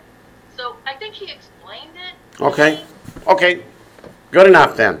Testament. So I think he explained it. Okay. Okay. Good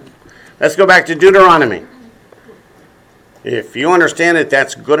enough then. Let's go back to Deuteronomy. If you understand it,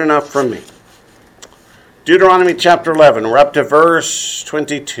 that's good enough for me. Deuteronomy chapter 11. We're up to verse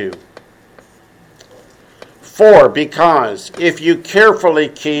 22. For because if you carefully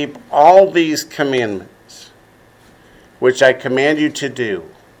keep all these commandments, which I command you to do,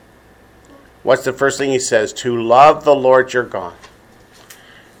 what's the first thing he says? To love the Lord your God,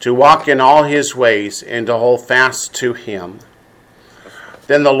 to walk in all his ways, and to hold fast to him.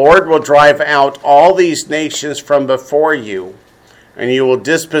 Then the Lord will drive out all these nations from before you, and you will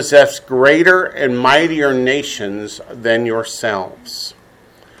dispossess greater and mightier nations than yourselves.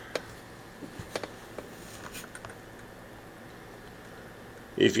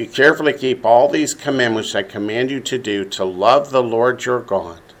 If you carefully keep all these commandments I command you to do, to love the Lord your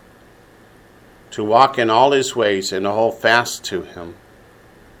God, to walk in all his ways, and to hold fast to him,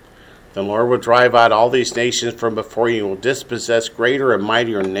 the Lord will drive out all these nations from before you and will dispossess greater and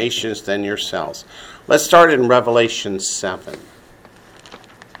mightier nations than yourselves. Let's start in Revelation 7.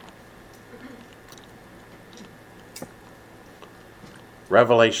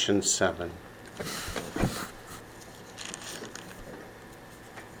 Revelation 7.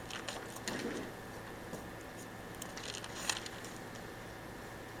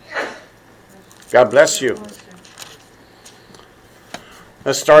 God bless you.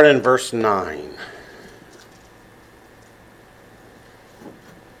 Let's start in verse 9.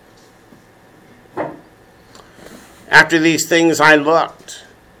 After these things I looked,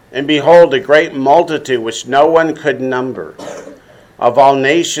 and behold, a great multitude which no one could number, of all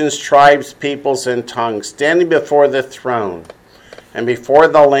nations, tribes, peoples, and tongues, standing before the throne, and before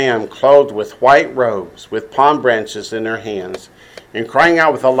the Lamb, clothed with white robes, with palm branches in their hands, and crying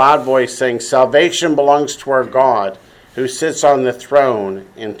out with a loud voice, saying, Salvation belongs to our God, who sits on the throne,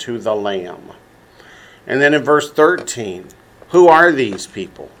 and to the Lamb. And then in verse 13, who are these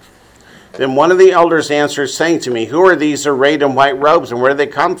people? Then one of the elders answered, saying to me, Who are these arrayed in white robes, and where do they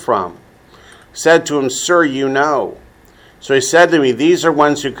come from? I said to him, Sir, you know. So he said to me, These are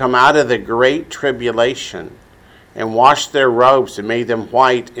ones who come out of the great tribulation, and washed their robes, and made them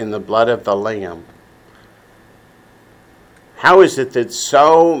white in the blood of the Lamb. How is it that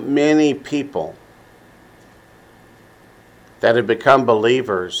so many people that have become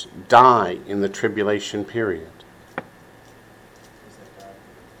believers die in the tribulation period?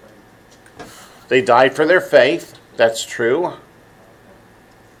 They died for their faith. That's true.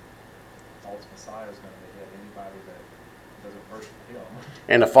 False Messiah is going to hit anybody that doesn't worship him.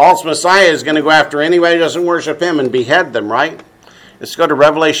 And the false Messiah is going to go after anybody who doesn't worship him and behead them, right? Let's go to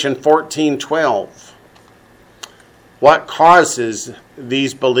Revelation 14:12. What causes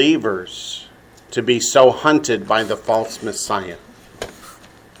these believers to be so hunted by the false Messiah?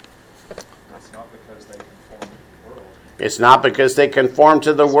 It's not because they conform to the world. It's not because they conform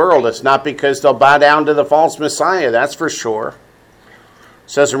to the world. It's not because they'll bow down to the false Messiah, that's for sure.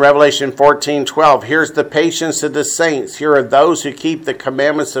 It says in Revelation 14:12, here's the patience of the saints. Here are those who keep the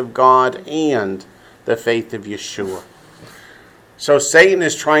commandments of God and the faith of Yeshua. So Satan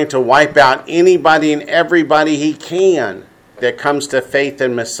is trying to wipe out anybody and everybody he can that comes to faith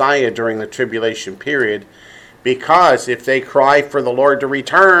in Messiah during the tribulation period, because if they cry for the Lord to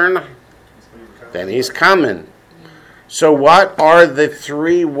return, then he's coming. So what are the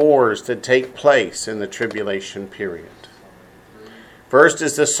three wars that take place in the tribulation period? First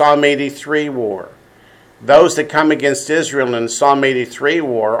is the Psalm 83 war. Those that come against Israel in the Psalm 83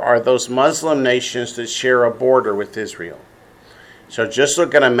 war are those Muslim nations that share a border with Israel. So just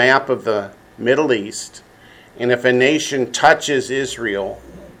look at a map of the Middle East, and if a nation touches Israel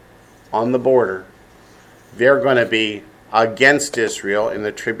on the border, they're going to be against Israel in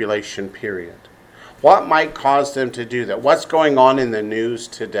the tribulation period. What might cause them to do that? What's going on in the news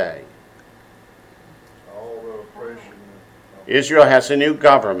today? All the oppression. Israel has a new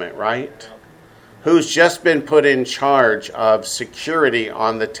government, right? Who's just been put in charge of security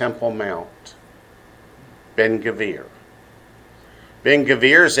on the Temple Mount? Ben-Gvir.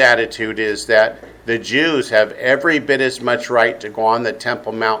 Ben-Gvir's attitude is that the Jews have every bit as much right to go on the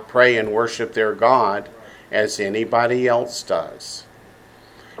Temple Mount, pray and worship their God as anybody else does,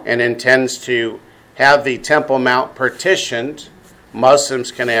 and intends to have the Temple Mount partitioned.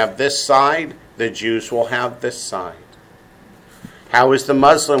 Muslims can have this side, the Jews will have this side. How is the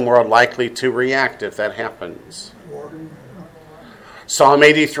Muslim world likely to react if that happens? Psalm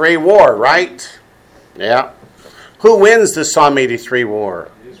 83 war, right? Yeah. Who wins the Psalm 83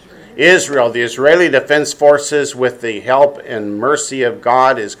 war? Israel. The Israeli Defense Forces, with the help and mercy of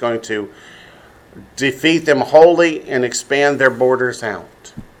God, is going to defeat them wholly and expand their borders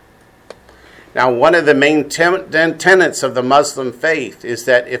out. Now, one of the main tenets of the Muslim faith is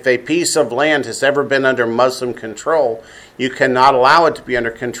that if a piece of land has ever been under Muslim control, you cannot allow it to be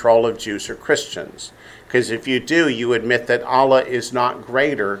under control of Jews or Christians. Because if you do, you admit that Allah is not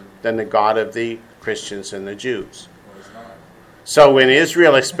greater than the God of the Christians and the Jews. So when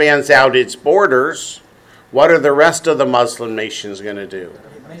Israel expands out its borders, what are the rest of the Muslim nations going to do?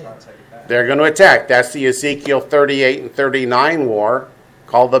 They're going to attack. That's the Ezekiel 38 and 39 war,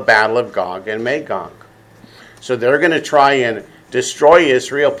 called the Battle of Gog and Magog. So they're going to try and destroy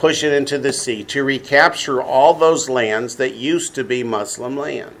Israel, push it into the sea, to recapture all those lands that used to be Muslim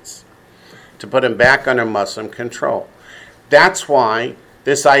lands, to put them back under Muslim control. That's why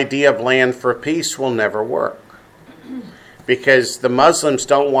this idea of land for peace will never work. Because the Muslims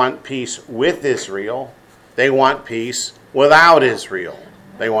don't want peace with Israel, they want peace without Israel.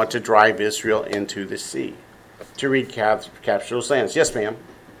 They want to drive Israel into the sea to recapture those lands. Yes, ma'am?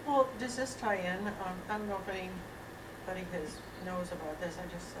 Well, does this tie in? I don't know if anybody knows about this. I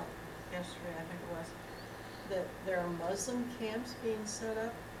just saw yesterday, I think it was, that there are Muslim camps being set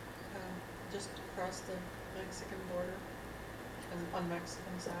up just across the Mexican border and on the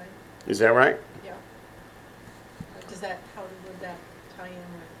Mexican side. Is that right? Yeah. How would that tie in with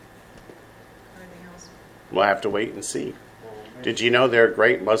anything else? We'll have to wait and see. Did you know there are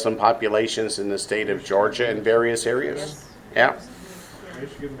great Muslim populations in the state of Georgia and various areas? Yes. Yeah.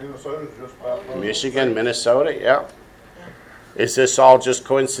 Michigan, Minnesota is just about. Michigan, Minnesota, yeah. Is this all just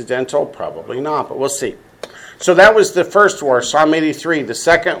coincidental? Probably not, but we'll see. So that was the first war, Psalm 83. The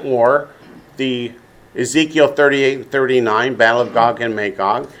second war, the Ezekiel 38 and 39, Battle of Gog and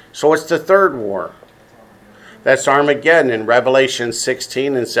Magog. So what's the third war? That's Armageddon in Revelation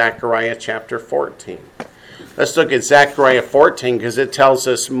 16 and Zechariah chapter 14. Let's look at Zechariah 14 because it tells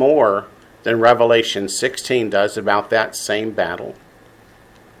us more than Revelation 16 does about that same battle.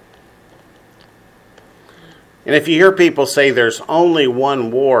 And if you hear people say there's only one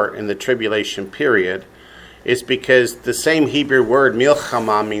war in the tribulation period, it's because the same Hebrew word,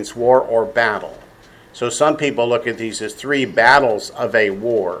 milchama, means war or battle. So some people look at these as three battles of a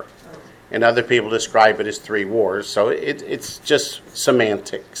war, and other people describe it as three wars. So it's just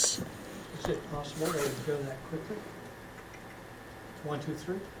semantics. Is it possible they would go that quickly? 1, 2,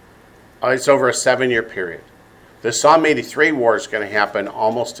 3? It's over a 7-year period. The Psalm 83 war is going to happen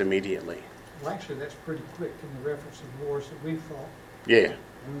almost immediately. Well, actually, that's pretty quick in the reference of wars that we've fought. Yeah.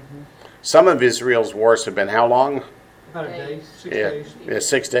 Mm-hmm. Some of Israel's wars have been how long? About a day, 6 Yeah, days. yeah,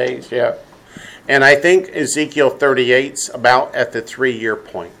 6 days, yeah. And I think Ezekiel 38's about at the 3-year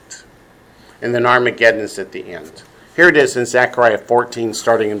point. And then Armageddon's at the end. Here it is in Zechariah 14,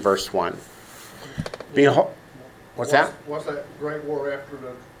 starting in verse 1. Behold, what's that? What's that great war after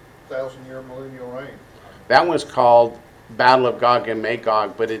the 1,000-year millennial reign? That one's called Battle of Gog and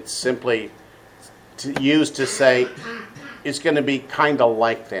Magog, but it's simply used to say it's going to be kind of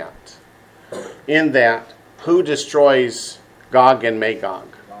like that. In that, who destroys Gog and Magog?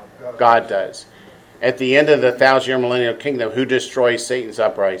 God does. At the end of the 1,000-year millennial kingdom, who destroys Satan's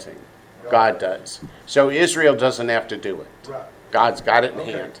uprising? God does. So Israel doesn't have to do it. Right. God's got it in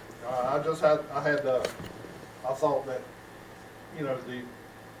Okay. hand. I thought that, the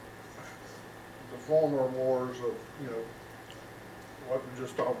former wars of, what we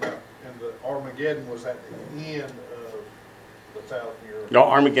just talked about, and the Armageddon was at the end of the 1,000-year. No,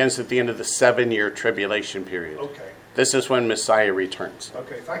 Armageddon's at the end of the 7-year tribulation period. Okay. This is when Messiah returns.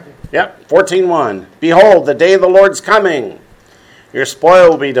 Okay, thank you. Yep, 14:1. Behold, the day of the Lord's coming. Your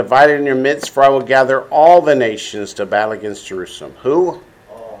spoil will be divided in your midst, for I will gather all the nations to battle against Jerusalem. Who?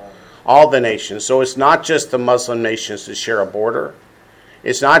 All the nations. So it's not just the Muslim nations that share a border.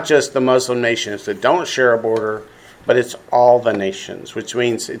 It's not just the Muslim nations that don't share a border, but it's all the nations, which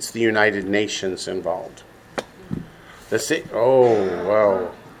means it's the United Nations involved.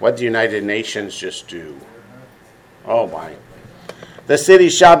 Whoa. What did the United Nations just do? Oh, my. The city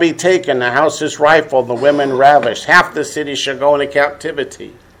shall be taken, the houses rifled, the women ravished. Half the city shall go into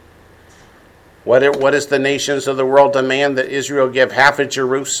captivity. What does the nations of the world demand? That Israel give half of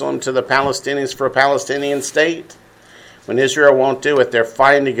Jerusalem to the Palestinians for a Palestinian state? When Israel won't do it, they're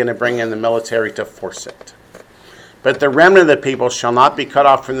finally going to bring in the military to force it. But the remnant of the people shall not be cut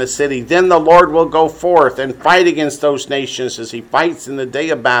off from the city. Then the Lord will go forth and fight against those nations as he fights in the day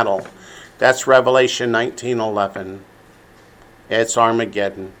of battle. That's Revelation 19:11. It's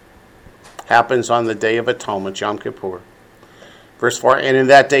Armageddon. Happens on the Day of Atonement, Yom Kippur. Verse 4, and in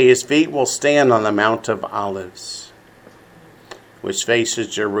that day his feet will stand on the Mount of Olives, which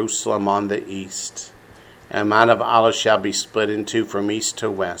faces Jerusalem on the east. And the Mount of Olives shall be split in two from east to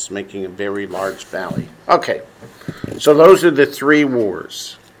west, making a very large valley. Okay, so those are the three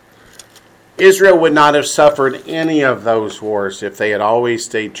wars. Israel would not have suffered any of those wars if they had always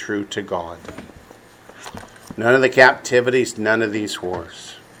stayed true to God. None of the captivities, none of these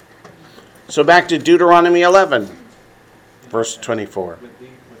wars. So back to Deuteronomy 11, verse 24. With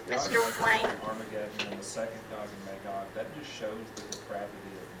Mr. God Wayne. Armageddon and the second Gog and Magog, that just shows the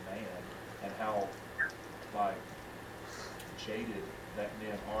depravity of man and how, like, jaded that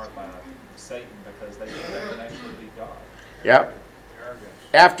men are by Satan because they think they can actually be God. Yep.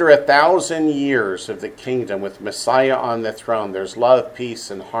 After 1,000 years of the kingdom with Messiah on the throne, there's love, peace,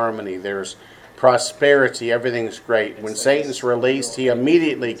 and harmony. There's prosperity. Everything's great. When Satan's released, he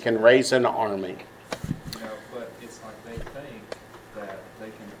immediately can raise an army. You know, but it's like they think that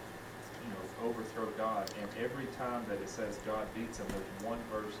they can, overthrow God. And every time that it says God beats them, there's one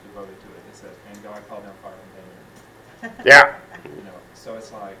verse devoted to it. It says, "And God called down fire and burned them." Yeah. So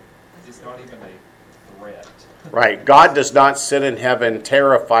it's like it's not even a threat. Right. God does not sit in heaven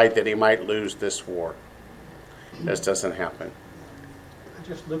terrified that he might lose this war. This doesn't happen. I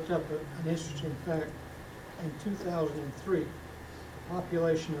just looked up an interesting fact. In 2003, the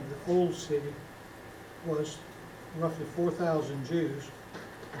population of the old city was roughly 4,000 Jews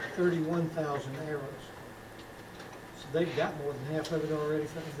and 31,000 Arabs. So they've got more than half of it already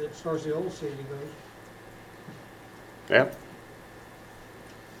as far as the old city goes. Yeah.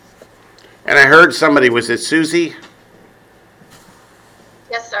 And I heard somebody, was it Susie?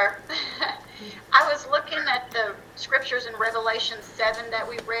 Yes, sir. I was looking at the scriptures in Revelation 7 that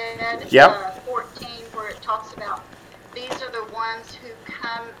we read, Yep. 14, where it talks about these are the ones who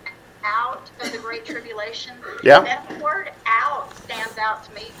come out of the Great Tribulation. Yep. That word out stands out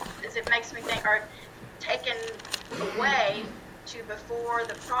to me as it makes me think, are taken away to before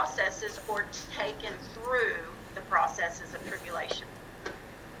the processes or taken through the processes of tribulation.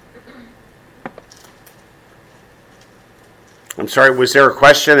 I'm sorry, was there a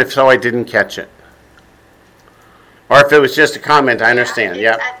question? If so, I didn't catch it. Or if it was just a comment, I understand.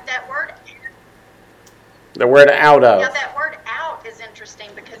 Yeah, Yep. that word. The word out of. Yeah, that word out is interesting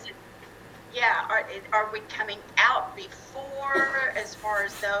because, are we coming out before as far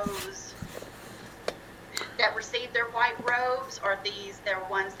as those that received their white robes? Or these they're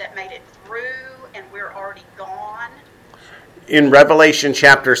ones that made it through and we're already gone? In Revelation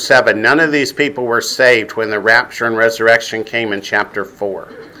chapter 7, none of these people were saved when the rapture and resurrection came in chapter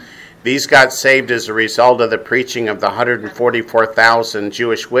 4. These got saved as a result of the preaching of the 144,000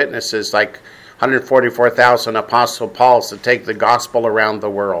 Jewish witnesses, like 144,000 Apostle Pauls, to take the gospel around the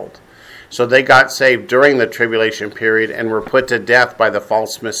world. So they got saved during the tribulation period and were put to death by the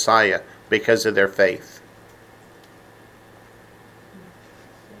false Messiah because of their faith.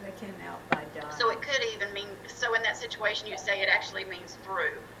 They came out by dying. So it could even mean, so in that situation you say it actually means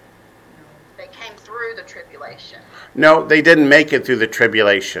through. They came through the tribulation. No, they didn't make it through the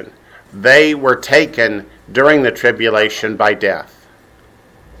tribulation. They were taken during the tribulation by death.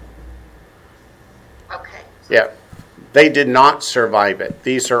 Okay. Yeah. They did not survive it.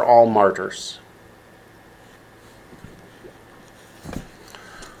 These are all martyrs.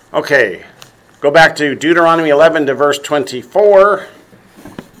 Okay. Go back to Deuteronomy 11 to verse 24.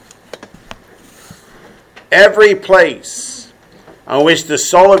 Every place on which the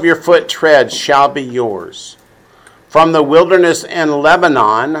sole of your foot treads shall be yours. From the wilderness and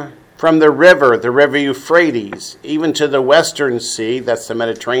Lebanon, from the river Euphrates, even to the western sea, that's the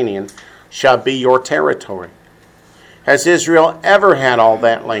Mediterranean, shall be your territory. Has Israel ever had all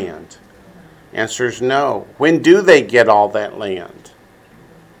that land? Answer is no. When do they get all that land?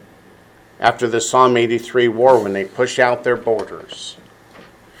 After the Psalm 83 war, when they push out their borders.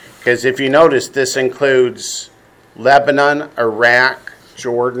 Because if you notice, this includes Lebanon, Iraq,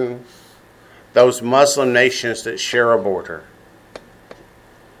 Jordan, those Muslim nations that share a border.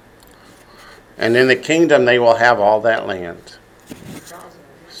 And in the kingdom, they will have all that land.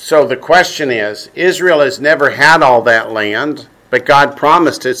 So the question is, Israel has never had all that land, but God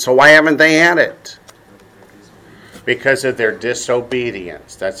promised it, so why haven't they had it? Because of their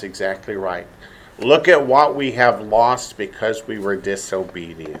disobedience. That's exactly right. Look at what we have lost because we were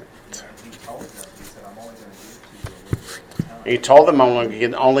disobedient. He told them,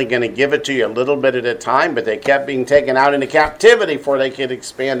 I'm only going to give it to you a little bit at a time, but they kept being taken out into captivity before they could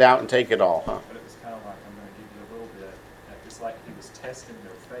expand out and take it all, huh? But it was kind of like, I'm going to give you a little bit. It's like he was testing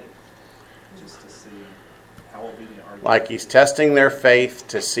their faith just to see how obedient are you. Like he's testing their faith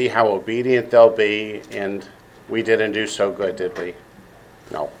to see how obedient they'll be, and We didn't do so good, did we?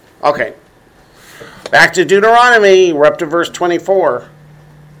 No. Okay. Back to Deuteronomy. We're up to verse 24.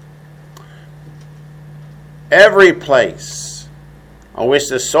 Every place on which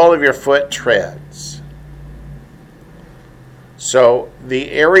the sole of your foot treads. So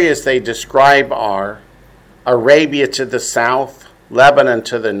the areas they describe are Arabia to the south, Lebanon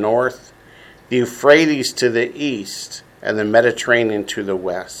to the north, the Euphrates to the east, and the Mediterranean to the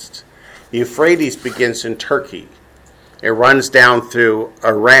west. The Euphrates begins in Turkey. It runs down through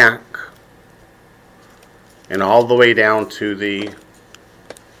Iraq and all the way down to the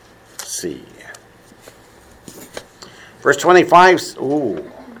sea. Verse 25,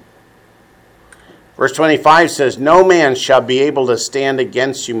 Verse 25 says, no man shall be able to stand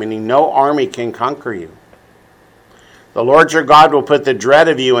against you, meaning no army can conquer you. The Lord your God will put the dread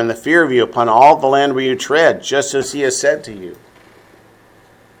of you and the fear of you upon all the land where you tread, just as he has said to you.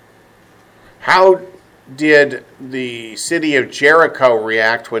 How did the city of Jericho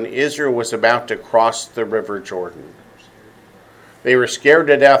react when Israel was about to cross the river Jordan? They were scared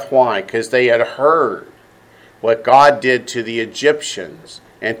to death. Why? Because they had heard what God did to the Egyptians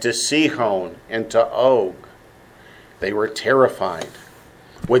and to Sihon and to Og. They were terrified.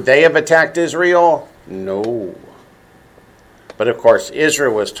 Would they have attacked Israel? No. But of course,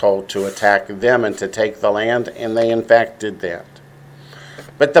 Israel was told to attack them and to take the land, and they in fact did that.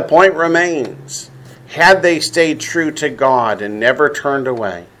 But the point remains, had they stayed true to God and never turned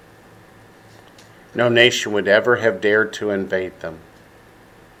away, no nation would ever have dared to invade them.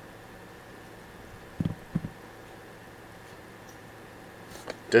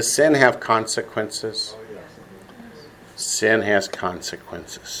 Does sin have consequences? Sin has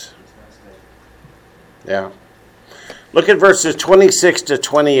consequences. Yeah. Look at verses 26 to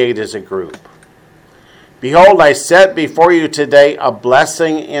 28 as a group. Behold, I set before you today a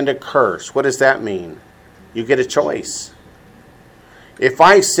blessing and a curse. What does that mean? You get a choice. If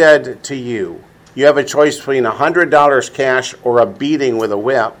I said to you, you have a choice between $100 cash or a beating with a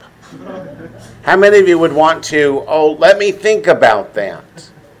whip, how many of you would want to, let me think about that?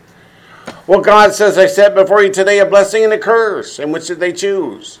 Well, God says, I set before you today a blessing and a curse. And which did they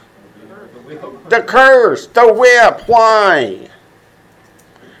choose? The curse, the whip. Why?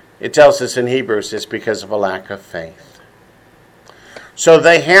 It tells us in Hebrews it's because of a lack of faith. So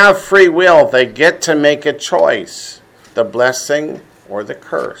they have free will. They get to make a choice, the blessing or the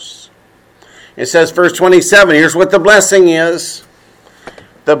curse. It says, verse 27, here's what the blessing is.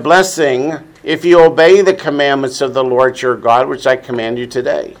 The blessing, if you obey the commandments of the Lord your God, which I command you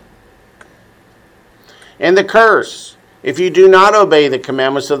today. And the curse, if you do not obey the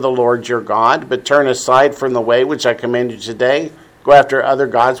commandments of the Lord your God, but turn aside from the way which I command you today, go after other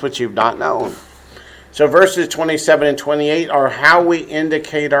gods which you've not known. So verses 27 and 28 are how we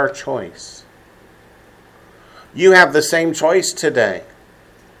indicate our choice. You have the same choice today.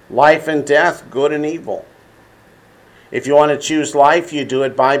 Life and death, good and evil. If you want to choose life, you do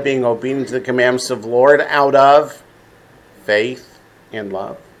it by being obedient to the commandments of the Lord out of faith and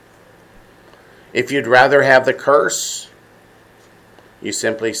love. If you'd rather have the curse, you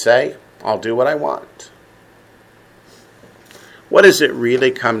simply say, I'll do what I want. What does it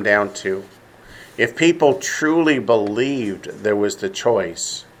really come down to? If people truly believed there was the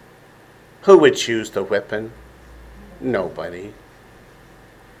choice, who would choose the whipping? Nobody.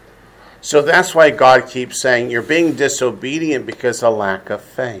 So that's why God keeps saying, you're being disobedient because of lack of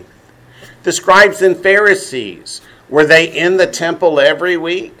faith. The scribes and Pharisees, were they in the temple every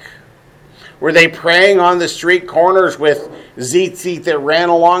week? Were they praying on the street corners with tzitzit that ran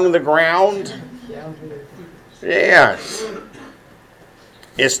along the ground? Yes.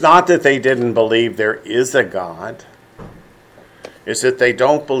 It's not that they didn't believe there is a God. It's that they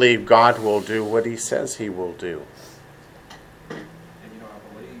don't believe God will do what he says he will do. And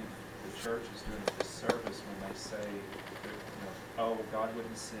I believe the church is doing a disservice when they say that, God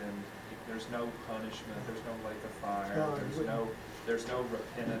wouldn't sin. There's no punishment. There's no lake of fire. There's no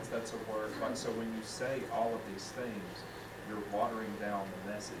repentance. That's a word. So when you say all of these things, you're watering down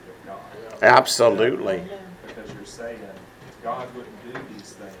the message of God. Absolutely. Because you're saying God wouldn't do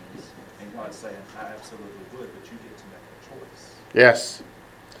these things, and God's saying, I absolutely would, but you get to make a choice. Yes.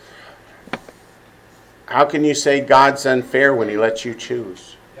 How can you say God's unfair when he lets you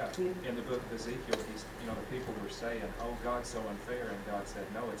choose? Yeah. In the book of Ezekiel, the people were saying, God's so unfair, and God said,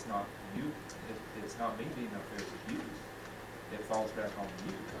 no, it's not you. It's not me being unfair to you. It falls back on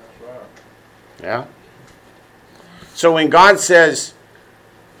you. That's right. Yeah. So when God says,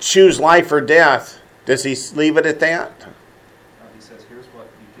 choose life or death, does he leave it at that? He says, here's what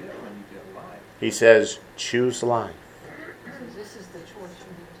you get when you get life. He says, choose life. So this is the choice you need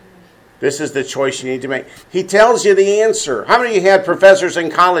to make. This is the choice you need to make. He tells you the answer. How many of you had professors in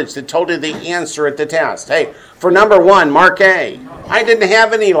college that told you the answer at the test? Hey, for number 1, mark A. I didn't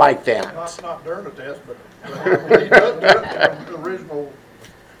have any like that. Not during the test, but he does the original,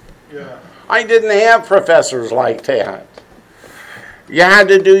 yeah. I didn't have professors like that. You had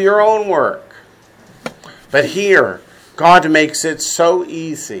to do your own work. But here, God makes it so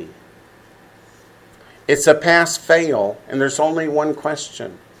easy. It's a pass-fail, and there's only one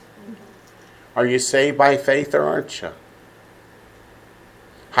question. Are you saved by faith or aren't you?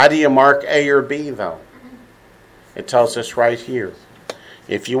 How do you mark A or B, though? It tells us right here.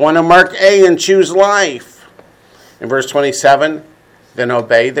 If you want to mark A and choose life, in verse 27, then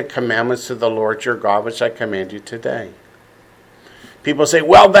obey the commandments of the Lord your God, which I command you today. People say,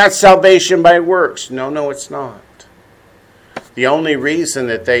 well, that's salvation by works. No, it's not. The only reason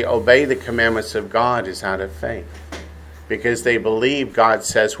that they obey the commandments of God is out of faith. Because they believe God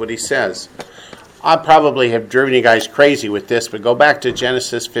says what he says. I probably have driven you guys crazy with this, but go back to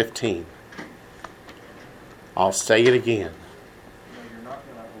Genesis 15. I'll say it again.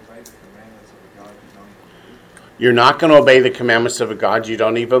 You're not going to obey the commandments of a God you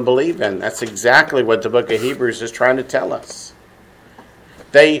don't even believe in. That's exactly what the book of Hebrews is trying to tell us.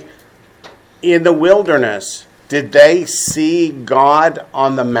 They, in the wilderness, did they see God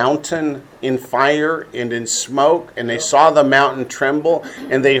on the mountain in fire and in smoke? And they saw the mountain tremble,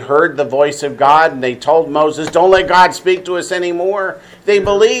 and they heard the voice of God, and they told Moses, don't let God speak to us anymore. They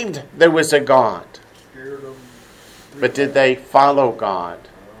believed there was a God. But did they follow God?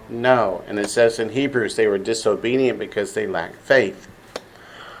 No. And it says in Hebrews they were disobedient because they lacked faith.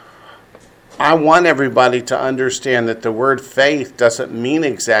 I want everybody to understand that the word faith doesn't mean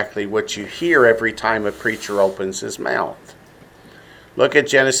exactly what you hear every time a preacher opens his mouth. Look at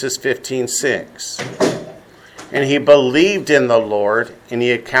Genesis 15:6. And he believed in the Lord, and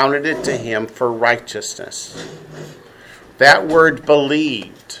he accounted it to him for righteousness. That word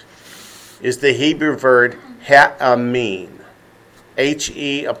believed is the Hebrew word ha'amin.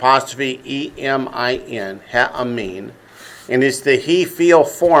 H-E'-E-M-I-N, ha'amin. And it's the he feel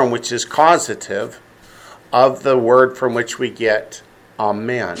form, which is causative of the word from which we get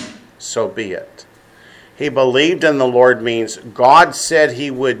amen. So be it. He believed in the Lord means God said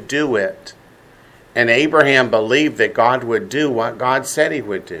he would do it. And Abraham believed that God would do what God said he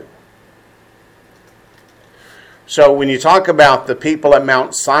would do. So when you talk about the people at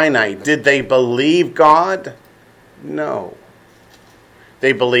Mount Sinai, did they believe God? No.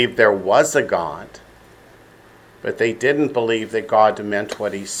 They believed there was a God. But they didn't believe that God meant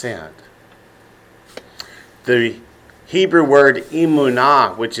what he said. The Hebrew word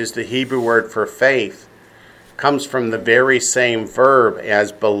emunah, which is the Hebrew word for faith, comes from the very same verb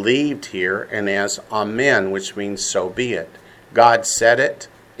as believed here and as amen, which means so be it. God said it,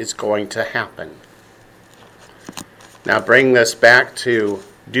 it's going to happen. Now bring this back to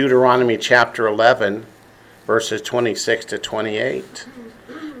Deuteronomy chapter 11, verses 26 to 28.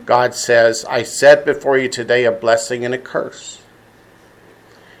 God says, I set before you today a blessing and a curse.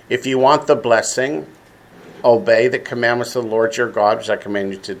 If you want the blessing, obey the commandments of the Lord your God, which I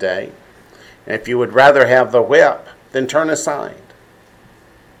command you today. And if you would rather have the whip, then turn aside.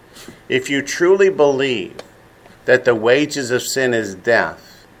 If you truly believe that the wages of sin is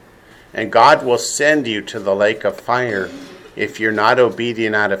death, and God will send you to the lake of fire if you're not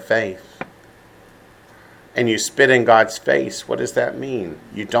obedient out of faith, and you spit in God's face, what does that mean?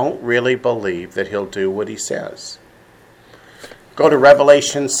 You don't really believe that he'll do what he says. Go to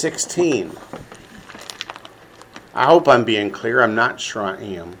Revelation 16. I hope I'm being clear. I'm not sure I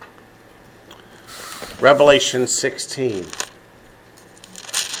am. Revelation 16.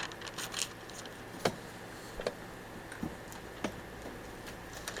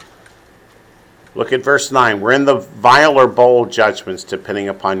 Look at verse 9. We're in the vial or bowl judgments, depending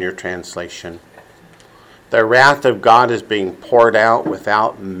upon your translation. The wrath of God is being poured out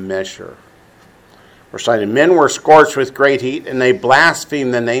without measure. We're saying, men were scorched with great heat, and they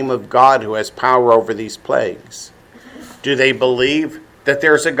blaspheme the name of God who has power over these plagues. Do they believe that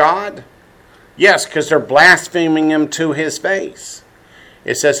there's a God? Yes, because they're blaspheming him to his face.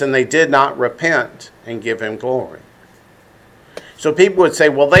 It says, and they did not repent and give him glory. So people would say,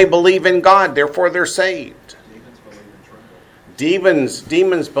 well, they believe in God, therefore they're saved.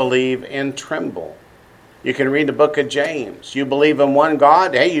 Demons believe and tremble. You can read the book of James. You believe in one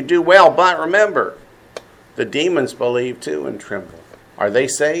God, hey, you do well, but remember, the demons believe too and tremble. Are they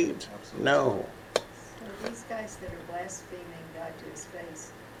saved? Absolutely. No. So these guys that are blaspheming God to his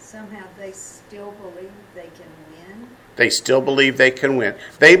face, somehow they still believe they can win? They still believe they can win.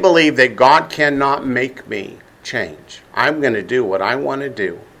 They believe that God cannot make me change. I'm going to do what I want to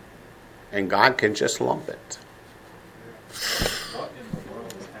do. and God can just lump it. What in the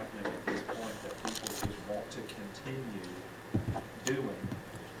world is happening at this point that people just want to continue doing?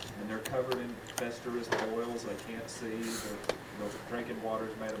 And they're covered in festers, boils, they can't see, the drinking water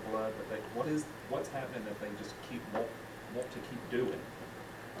is made of blood, but what's happening that they just want to keep doing?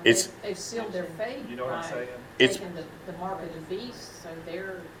 They've sealed their fate. You know what I'm saying? Taking the mark of the beast, so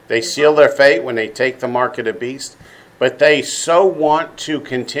They seal their fate when they take the mark of the beast, but they so want to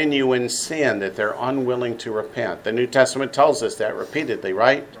continue in sin that they're unwilling to repent. The New Testament tells us that repeatedly,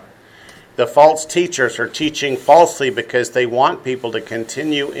 right? The false teachers are teaching falsely because they want people to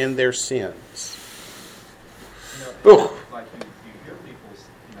continue in their sins. Like you hear people,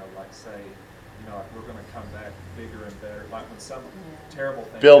 like say, like we're going to come back bigger and better. Like when some terrible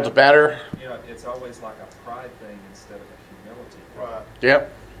thing Build happens, better. It's always like a pride thing instead of a humility thing. Right.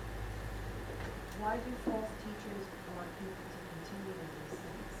 Yep. Why do false teachers want people to continue in these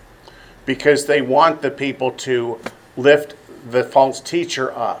things? Because they want the people to lift the false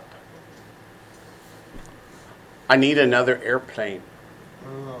teacher up. I need another airplane.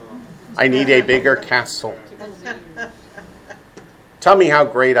 I need a bigger castle. Tell me how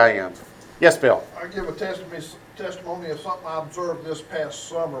great I am. Yes, Bill. I give a testimony of something I observed this past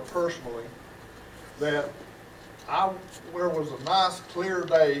summer personally, that there was a nice clear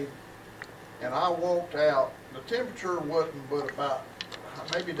day, and I walked out. The temperature wasn't but about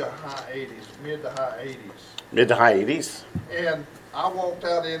maybe the high 80s, mid to high 80s. Mid to high 80s. And I walked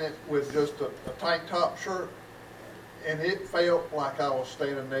out in it with just a tank top shirt, and it felt like I was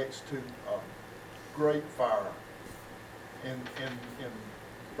standing next to a great fire in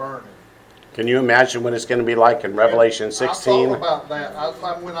burning. Can you imagine what it's going to be like in Revelation And 16? I thought about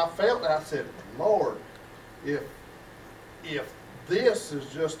that. When I felt that, I said, Lord, if this is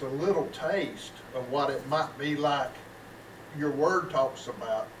just a little taste of what it might be like, your word talks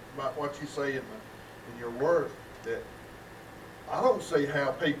about what you say in your word, that I don't see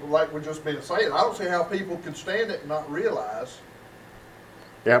how people, like we've just been saying, I don't see how people can stand it and not realize,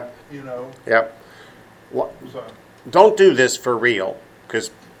 Yep. Yep. So. Don't do this for real,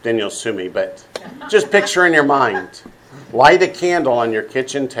 because then you'll sue me, but just picture in your mind. Light a candle on your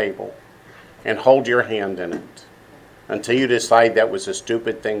kitchen table and hold your hand in it until you decide that was a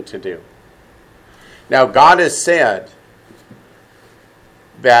stupid thing to do. Now, God has said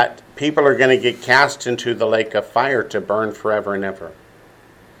that people are going to get cast into the lake of fire to burn forever and ever.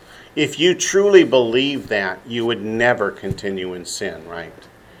 If you truly believe that, you would never continue in sin, right?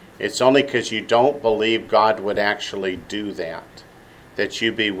 It's only because you don't believe God would actually do that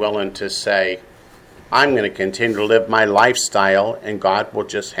you'd be willing to say, I'm going to continue to live my lifestyle, and God will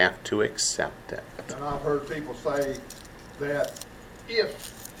just have to accept it. And I've heard people say that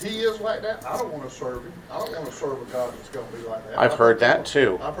if he is like that, I don't want to serve him. I don't want to serve a God that's going to be like that. I've heard that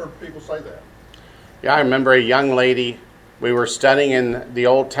too. I've heard people say that. Yeah, I remember a young lady, we were studying in the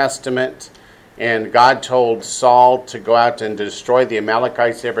Old Testament, and God told Saul to go out and destroy the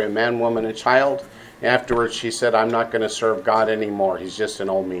Amalekites, every man, woman, and child. Afterwards, she said, I'm not going to serve God anymore. He's just an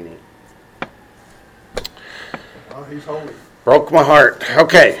old meanie. Oh, he's holy. Broke my heart.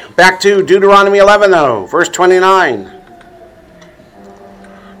 Okay, back to Deuteronomy 11, though, verse 29.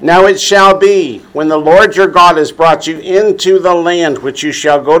 Now it shall be, when the Lord your God has brought you into the land which you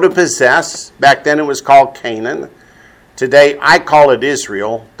shall go to possess, back then it was called Canaan. Today I call it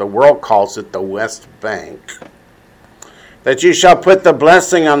Israel. The world calls it the West Bank. That you shall put the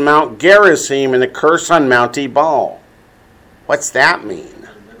blessing on Mount Gerizim and the curse on Mount Ebal. What's that mean?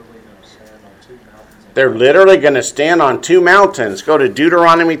 They're literally going to stand on two mountains. Go to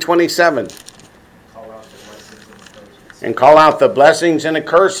Deuteronomy 27. And call out the blessings and the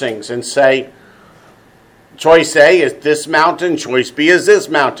cursings and say, choice A is this mountain, choice B is this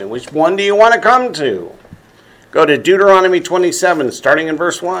mountain. Which one do you want to come to? Go to Deuteronomy 27, starting in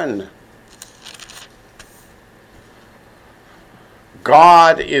verse 1.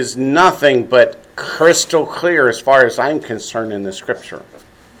 God is nothing but crystal clear as far as I'm concerned in the scripture.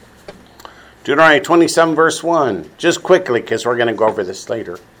 Deuteronomy 27, verse 1. Just quickly, because we're going to go over this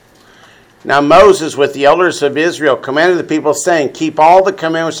later. Now Moses with the elders of Israel commanded the people, saying, keep all the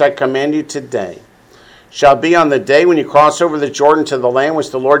commandments I command you today. Shall be on the day when you cross over the Jordan to the land which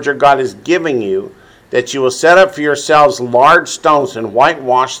the Lord your God is giving you, that you will set up for yourselves large stones and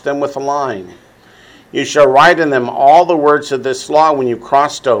whitewash them with lime. You shall write in them all the words of this law when you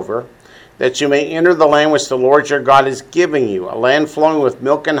crossed over, that you may enter the land which the Lord your God is giving you, a land flowing with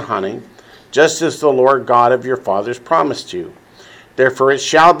milk and honey, just as the Lord God of your fathers promised you. Therefore it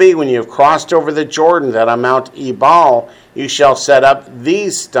shall be, when you have crossed over the Jordan, that on Mount Ebal you shall set up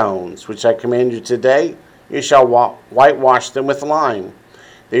these stones, which I command you today. You shall whitewash them with lime.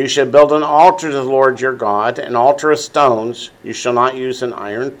 that you shall build an altar to the Lord your God, an altar of stones. You shall not use an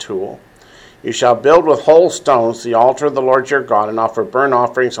iron tool. You shall build with whole stones the altar of the Lord your God, and offer burnt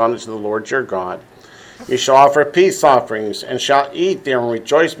offerings on it to the Lord your God. You shall offer peace offerings, and shall eat there and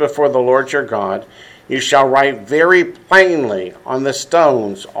rejoice before the Lord your God. You shall write very plainly on the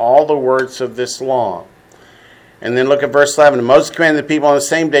stones all the words of this law. And then look at verse 11. Moses commanded the people on the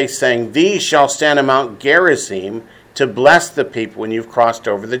same day, saying, These shall stand on Mount Gerizim to bless the people when you've crossed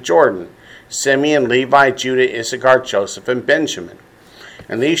over the Jordan: Simeon, Levi, Judah, Issachar, Joseph, and Benjamin.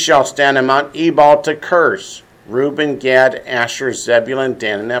 And these shall stand on Mount Ebal to curse: Reuben, Gad, Asher, Zebulun,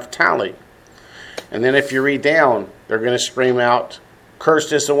 Dan, and Naphtali. And then if you read down, they're going to scream out,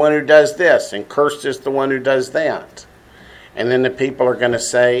 Cursed is the one who does this, and cursed is the one who does that. And then the people are going to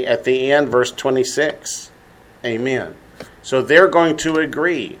say at the end, verse 26, Amen. So they're going to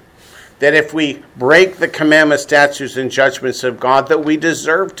agree that if we break the commandments, statutes, and judgments of God, that we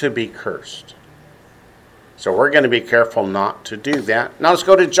deserve to be cursed. So we're going to be careful not to do that. Now let's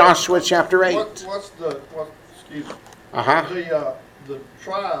go to Joshua chapter 8. Excuse me. Uh-huh. The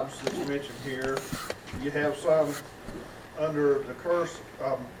tribes that you mentioned here, you have some under the curse,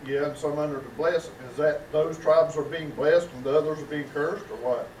 you have some under the blessing. Is that those tribes are being blessed and the others are being cursed, or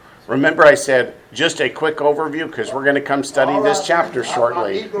what? Remember I said just a quick overview, because we're going to come study this chapter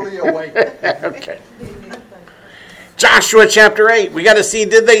shortly. I'm eagerly awaiting. Okay. Joshua chapter 8. We got to see,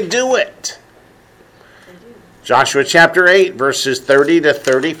 did they do it? Joshua chapter 8, verses 30 to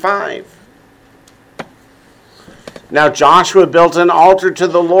 35. Now Joshua built an altar to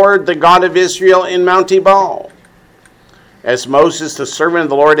the Lord, the God of Israel, in Mount Ebal, as Moses, the servant of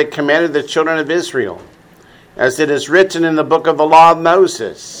the Lord, had commanded the children of Israel, as it is written in the book of the law of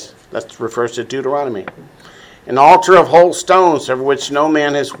Moses. That refers to Deuteronomy. An altar of whole stones, over which no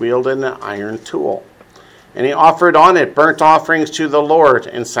man has wielded an iron tool. And he offered on it burnt offerings to the Lord,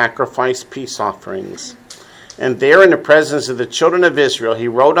 and sacrificed peace offerings. And there in the presence of the children of Israel, he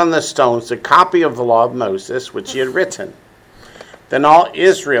wrote on the stones the copy of the law of Moses, which he had written. Then all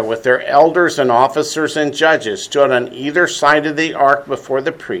Israel, with their elders and officers and judges, stood on either side of the ark before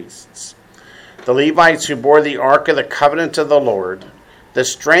the priests, the Levites who bore the ark of the covenant of the Lord, the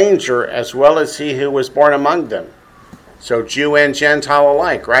stranger as well as he who was born among them. So Jew and Gentile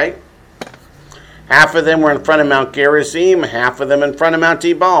alike, right? Half of them were in front of Mount Gerizim, half of them in front of Mount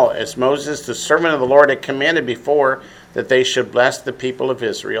Ebal, as Moses, the servant of the Lord, had commanded before that they should bless the people of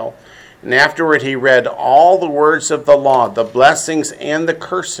Israel. And afterward he read all the words of the law, the blessings and the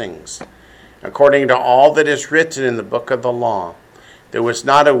cursings, according to all that is written in the book of the law. There was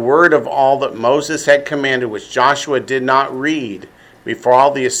not a word of all that Moses had commanded which Joshua did not read before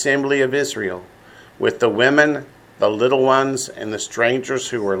all the assembly of Israel, with the women, the little ones, and the strangers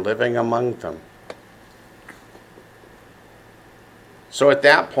who were living among them. So at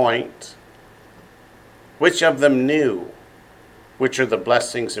that point, which of them knew which are the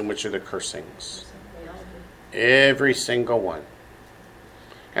blessings and which are the cursings? Every single one.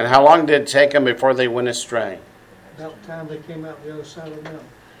 And how long did it take them before they went astray? About the time they came out the other side of the mountain.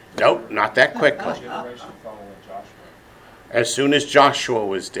 Nope, not that quickly. Generation following Joshua. As soon as Joshua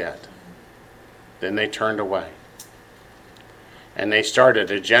was dead, then they turned away. And they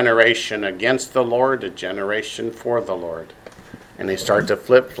started a generation against the Lord, a generation for the Lord. And they start to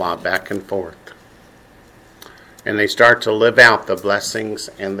flip-flop back and forth. And they start to live out the blessings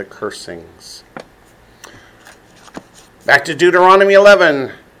and the cursings. Back to Deuteronomy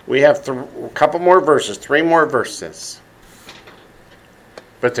 11. We have a couple more verses, 3 more verses.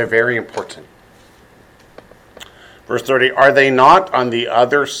 But they're very important. Verse 30, Are they not on the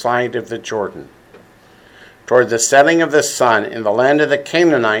other side of the Jordan, toward the setting of the sun, in the land of the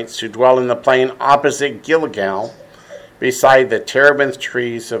Canaanites who dwell in the plain opposite Gilgal, beside the terebinth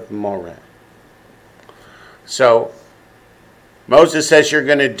trees of Moreh? So, Moses says you're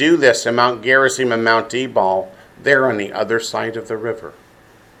going to do this in Mount Gerizim and Mount Ebal. They're on the other side of the river.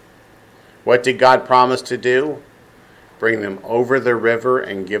 What did God promise to do? Bring them over the river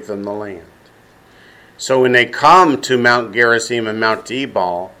and give them the land. So when they come to Mount Gerizim and Mount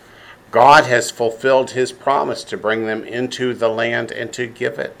Ebal, God has fulfilled his promise to bring them into the land and to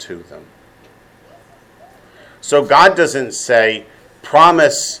give it to them. So God doesn't say,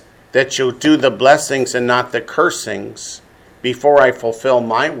 promise that you'll do the blessings and not the cursings before I fulfill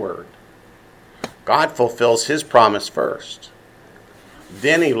my word. God fulfills his promise first.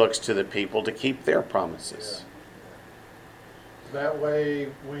 Then he looks to the people to keep their promises. That way,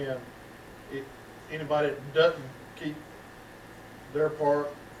 when anybody that doesn't keep their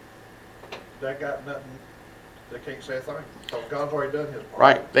part, that got nothing They can't say a thing, because God's already done his part.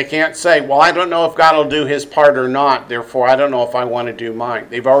 Right. They can't say, well, I don't know if God will do his part or not, therefore I don't know if I want to do mine.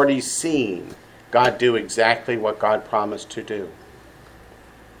 They've already seen God do exactly what God promised to do.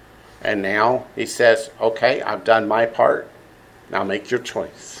 And now he says, okay, I've done my part. Now make your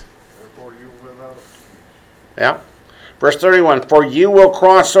choice. Therefore you will win out. Yeah. Verse 31, for you will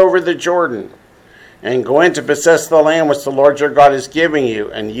cross over the Jordan and go in to possess the land which the Lord your God is giving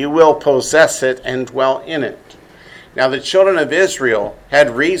you, and you will possess it and dwell in it. Now the children of Israel had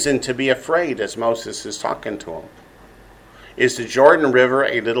reason to be afraid as Moses is talking to them. Is the Jordan River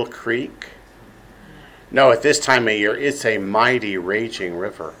a little creek? No, at this time of year, it's a mighty raging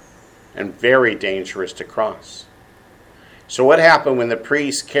river and very dangerous to cross. So what happened when the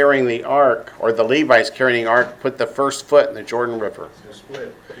priests carrying the ark, or the Levites carrying the ark, put the first foot in the Jordan River? It's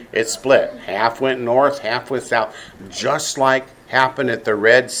split. It split. Half went north, half went south, just like happened at the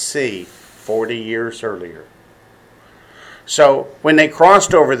Red Sea 40 years earlier. So when they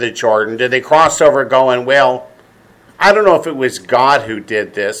crossed over the Jordan, did they cross over going, well, I don't know if it was God who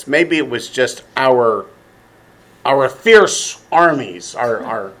did this. Maybe it was just our fierce armies,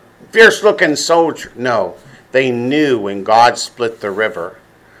 our fierce-looking soldiers. No, they knew when God split the river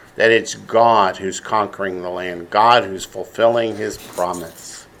that it's God who's conquering the land, God who's fulfilling his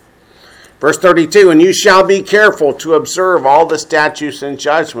promise. Verse 32, and you shall be careful to observe all the statutes and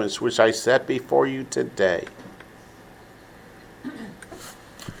judgments which I set before you today.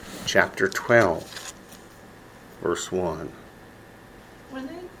 Chapter 12, verse 1. When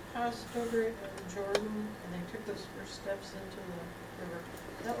they passed over Jordan and they took those first steps into the river,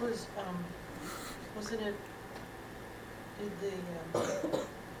 that was, wasn't it, did the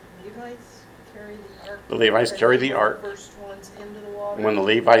Levites carry the ark? The Levites carry the ark. First ones into the water? When the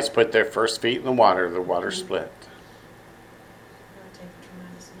Levites put their first feet in the water split.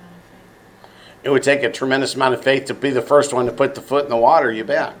 It would take a tremendous amount of faith to be the first one to put the foot in the water, you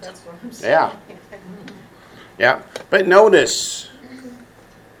bet. That's what I'm saying. Yeah. Yeah. But notice,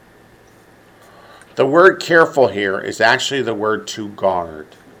 the word careful here is actually the word to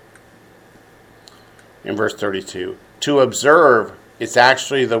guard. In verse 32. To observe is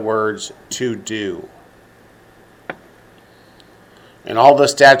actually the words to do. And all the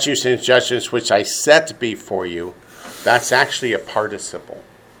statutes and judgments which I set before you, that's actually a participle.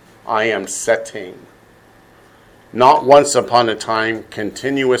 I am setting. Not once upon a time,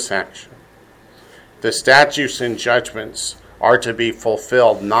 continuous action. The statutes and judgments are to be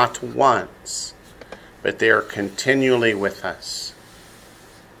fulfilled not once, but they are continually with us.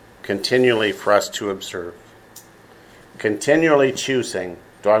 Continually for us to observe. Continually choosing,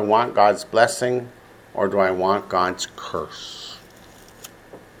 do I want God's blessing or do I want God's curse?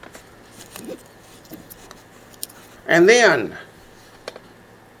 And then,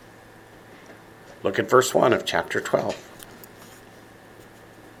 look at verse 1 of chapter 12.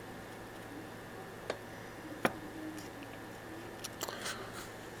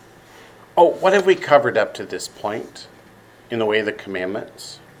 Oh, what have we covered up to this point in the way of the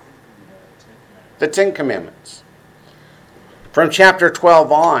commandments? The 10 Commandments. From chapter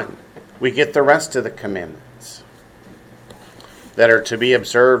 12 on, we get the rest of the commandments that are to be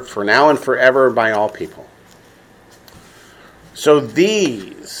observed for now and forever by all people. So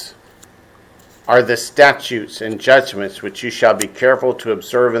these are the statutes and judgments which you shall be careful to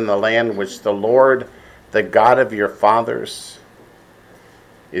observe in the land which the Lord, the God of your fathers,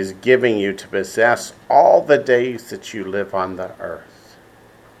 is giving you to possess all the days that you live on the earth.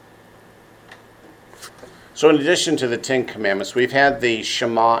 So in addition to the 10 Commandments, we've had the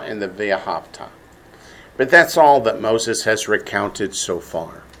Shema and the V'ahavta. But that's all that Moses has recounted so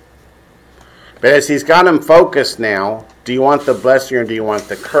far. But as he's got them focused now, do you want the blessing or do you want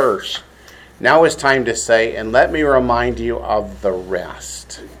the curse? Now it's time to say, and let me remind you of the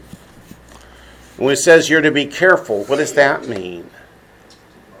rest. When it says you're to be careful, what does that mean?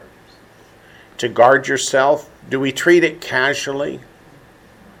 To guard yourself? Do we treat it casually?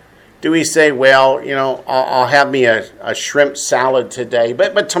 Do we say, well, you know, I'll have me a shrimp salad today,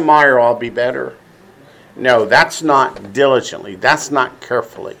 but tomorrow I'll be better? No, that's not diligently. That's not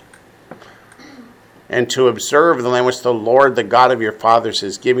carefully. And to observe the land which the Lord, the God of your fathers,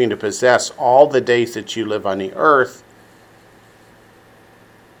 is giving to possess all the days that you live on the earth.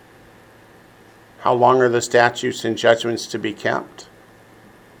 How long are the statutes and judgments to be kept?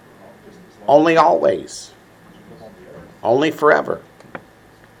 Only always. Only forever.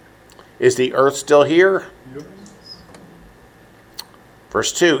 Is the earth still here? Yep.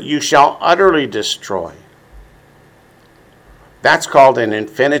 Verse 2, you shall utterly destroy. That's called an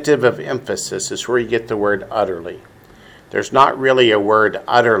infinitive of emphasis. It's where you get the word utterly. There's not really a word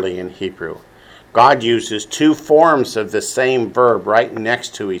utterly in Hebrew. God uses two forms of the same verb right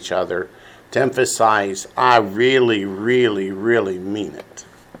next to each other to emphasize, I really, really, really mean it.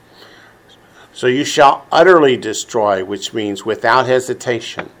 So you shall utterly destroy, which means without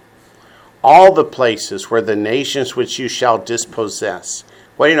hesitation, all the places where the nations which you shall dispossess.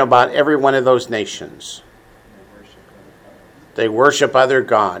 What do you know about every one of those nations? They worship other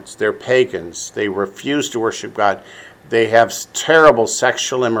gods. They're pagans. They refuse to worship God. They have terrible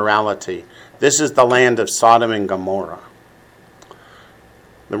sexual immorality. This is the land of Sodom and Gomorrah,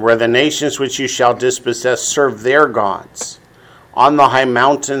 where the nations which you shall dispossess serve their gods, on the high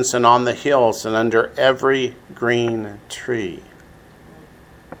mountains and on the hills and under every green tree.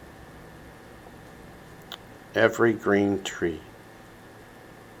 Every green tree.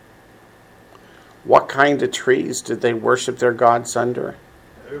 What kind of trees did they worship their gods under?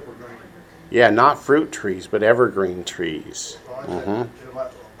 Evergreen. Yeah, not fruit trees, but evergreen trees.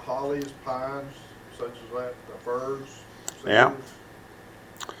 Like hollies, pines, such as that, the firs. Yeah.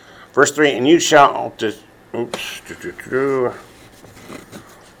 Verse 3, and you shall...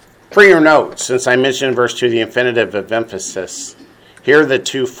 For your notes, since I mentioned in verse 2 the infinitive of emphasis, here are the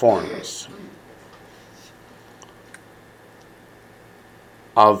two forms.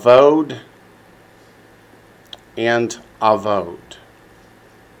 Avod and avod,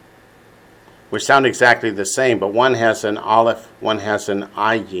 which sound exactly the same, but one has an aleph, one has an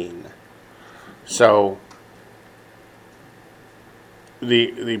ayin. So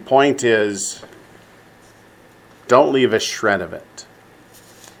the point is, don't leave a shred of it.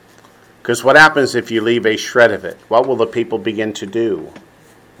 Because what happens if you leave a shred of it? What will the people begin to do?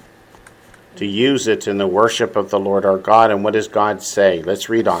 To use it in the worship of the Lord our God. And what does God say? Let's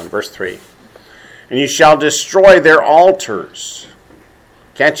read on, verse 3. And you shall destroy their altars.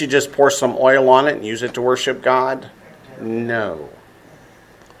 Can't you just pour some oil on it and use it to worship God? No.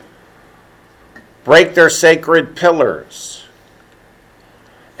 Break their sacred pillars.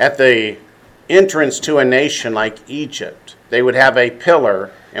 At the entrance to a nation like Egypt, they would have a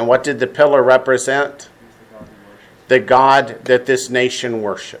pillar. And what did the pillar represent? The God that this nation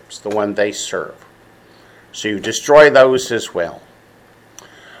worships, the one they serve. So you destroy those as well.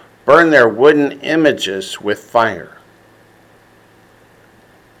 Burn their wooden images with fire.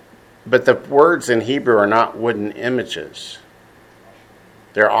 But the words in Hebrew are not wooden images.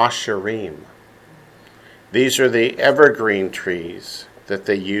 They're asherim. These are the evergreen trees that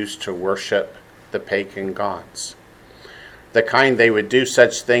they used to worship the pagan gods. The kind they would do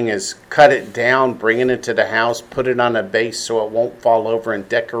such thing as cut it down, bring it into the house, put it on a base so it won't fall over, and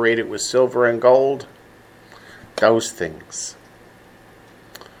decorate it with silver and gold. Those things.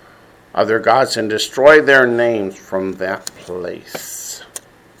 Other gods, and destroy their names from that place.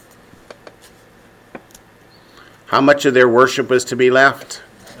 How much of their worship was to be left?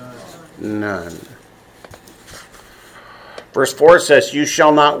 None. Verse 4 says, you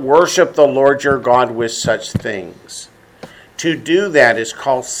shall not worship the Lord your God with such things. To do that is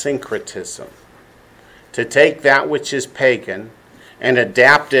called syncretism. To take that which is pagan and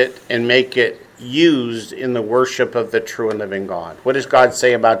adapt it and make it used in the worship of the true and living God. What does God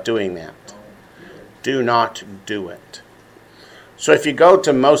say about doing that? Do not do it. So if you go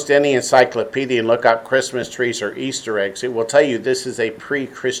to most any encyclopedia and look up Christmas trees or Easter eggs, it will tell you this is a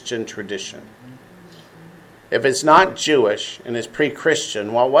pre-Christian tradition. If it's not Jewish and it's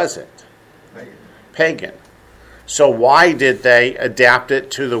pre-Christian, what was it? Pagan. So why did they adapt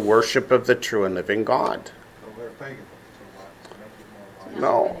it to the worship of the true and living God?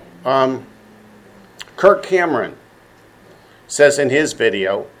 No. Kirk Cameron says in his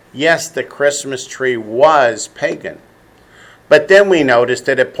video, yes, the Christmas tree was pagan. But then we notice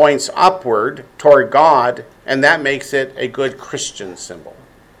that it points upward toward God, and that makes it a good Christian symbol.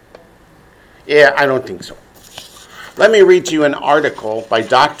 Yeah, I don't think so. Let me read you an article by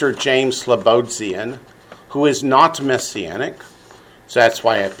Dr. James Slobodian, who is not Messianic, so that's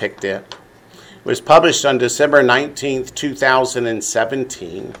why I picked it. It was published on December 19th,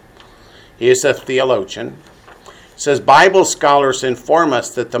 2017. He is a theologian. It says, Bible scholars inform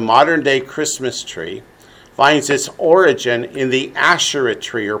us that the modern-day Christmas tree finds its origin in the Asherah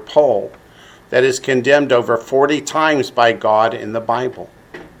tree or pole that is condemned over 40 times by God in the Bible.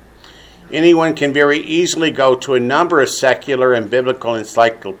 Anyone can very easily go to a number of secular and biblical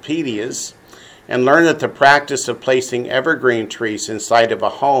encyclopedias and learn that the practice of placing evergreen trees inside of a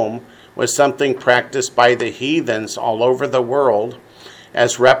home was something practiced by the heathens all over the world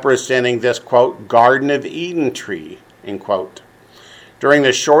as representing this, quote, Garden of Eden tree, end quote. During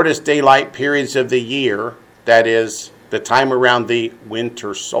the shortest daylight periods of the year, that is, the time around the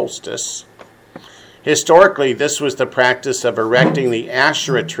winter solstice, Historically, this was the practice of erecting the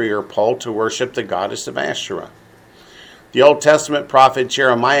Asherah tree or pole to worship the goddess of Asherah. The Old Testament prophet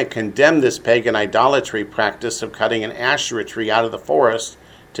Jeremiah condemned this pagan idolatry practice of cutting an Asherah tree out of the forest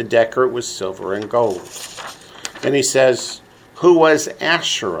to decor it with silver and gold. Then he says, who was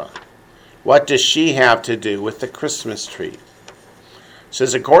Asherah? What does she have to do with the Christmas tree? It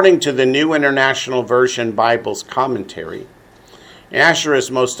says, according to the New International Version Bible's commentary, Asherah is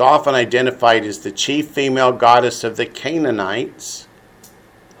most often identified as the chief female goddess of the Canaanites.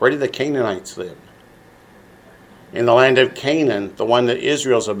 Where did the Canaanites live? In the land of Canaan, the one that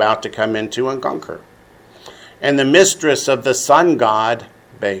Israel's about to come into and conquer. And the mistress of the sun god,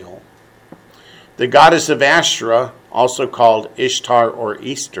 Baal. The goddess of Asherah, also called Ishtar or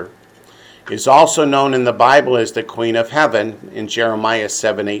Easter, is also known in the Bible as the Queen of Heaven in Jeremiah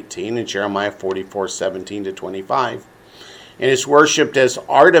 7:18 and Jeremiah 44:17-25. And is worshipped as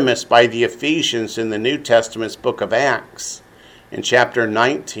Artemis by the Ephesians in the New Testament's book of Acts in chapter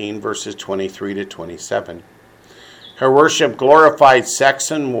 19, verses 23-27. Her worship glorified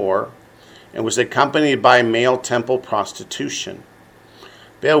sex and war and was accompanied by male temple prostitution.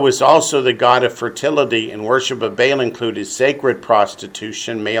 Baal was also the god of fertility, and worship of Baal included sacred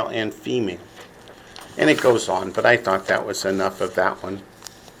prostitution, male and female. And it goes on, but I thought that was enough of that one.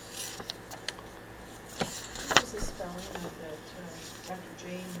 What is the spelling of that, Dr.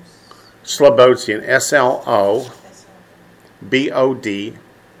 James? Slobodian,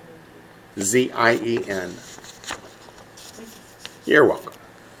 Slobodzien. You're welcome.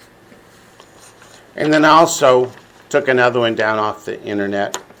 And then I also took another one down off the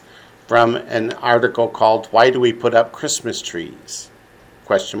internet from an article called Why Do We Put Up Christmas Trees? ?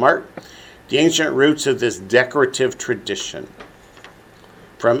 The ancient roots of this decorative tradition,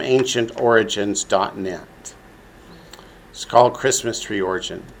 from ancientorigins.net. It's called Christmas Tree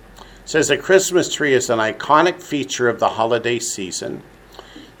Origin. It says a Christmas tree is an iconic feature of the holiday season.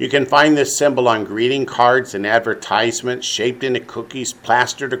 You can find this symbol on greeting cards and advertisements shaped into cookies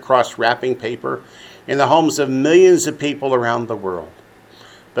plastered across wrapping paper in the homes of millions of people around the world.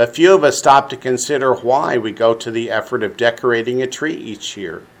 But few of us stop to consider why we go to the effort of decorating a tree each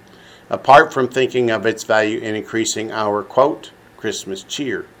year, apart from thinking of its value in increasing our, quote, Christmas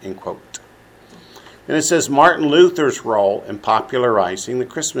cheer, end quote. And it says Martin Luther's role in popularizing the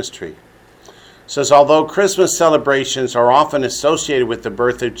Christmas tree. It says, although Christmas celebrations are often associated with the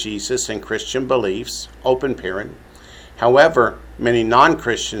birth of Jesus and Christian beliefs, open paren, however, many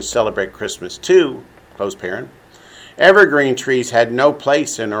non-Christians celebrate Christmas too, close paren, evergreen trees had no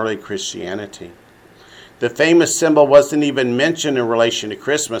place in early Christianity. The famous symbol wasn't even mentioned in relation to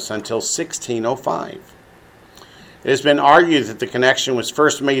Christmas until 1605. It has been argued that the connection was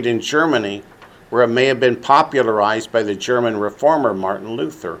first made in Germany, where it may have been popularized by the German reformer Martin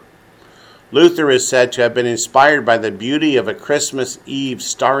Luther. Luther is said to have been inspired by the beauty of a Christmas Eve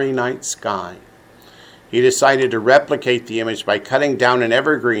starry night sky. He decided to replicate the image by cutting down an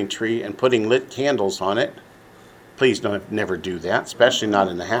evergreen tree and putting lit candles on it. Please never do that, especially not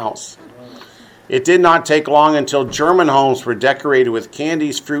in the house. It did not take long until German homes were decorated with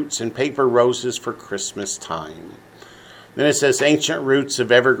candies, fruits, and paper roses for Christmas time. Then it says ancient roots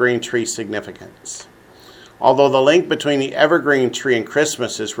of evergreen tree significance. Although the link between the evergreen tree and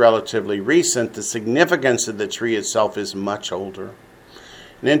Christmas is relatively recent, the significance of the tree itself is much older.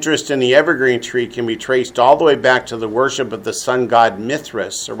 An interest in the evergreen tree can be traced all the way back to the worship of the sun god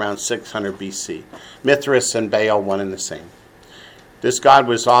Mithras around 600 BC. Mithras and Baal, one and the same. This god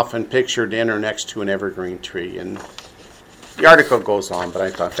was often pictured in or next to an evergreen tree. And the article goes on, but I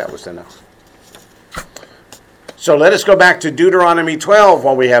thought that was enough. So let us go back to Deuteronomy 12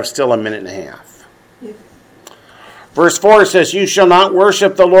 while we have still a minute and a half. Verse 4 says, you shall not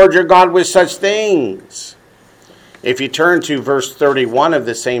worship the Lord your God with such things. If you turn to verse 31 of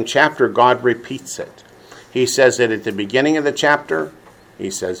the same chapter, God repeats it. He says it at the beginning of the chapter. He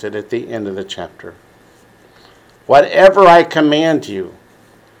says it at the end of the chapter. Whatever I command you,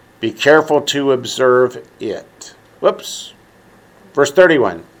 be careful to observe it. Whoops. Verse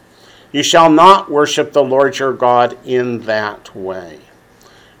 31. You shall not worship the Lord your God in that way.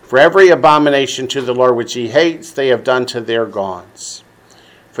 For every abomination to the Lord which he hates, they have done to their gods.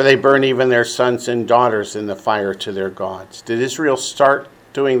 For they burn even their sons and daughters in the fire to their gods. Did Israel start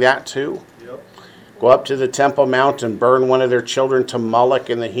doing that too? Yep. Go up to the Temple Mount and burn one of their children to Moloch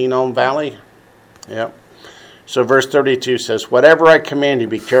in the Hinnom Valley? Yep. So verse 32 says, whatever I command you,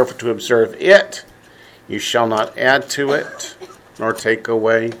 be careful to observe it. You shall not add to it, nor take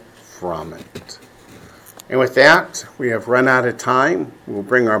away from it. And with that, we have run out of time. We'll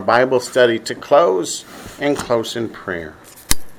bring our Bible study to close and close in prayer.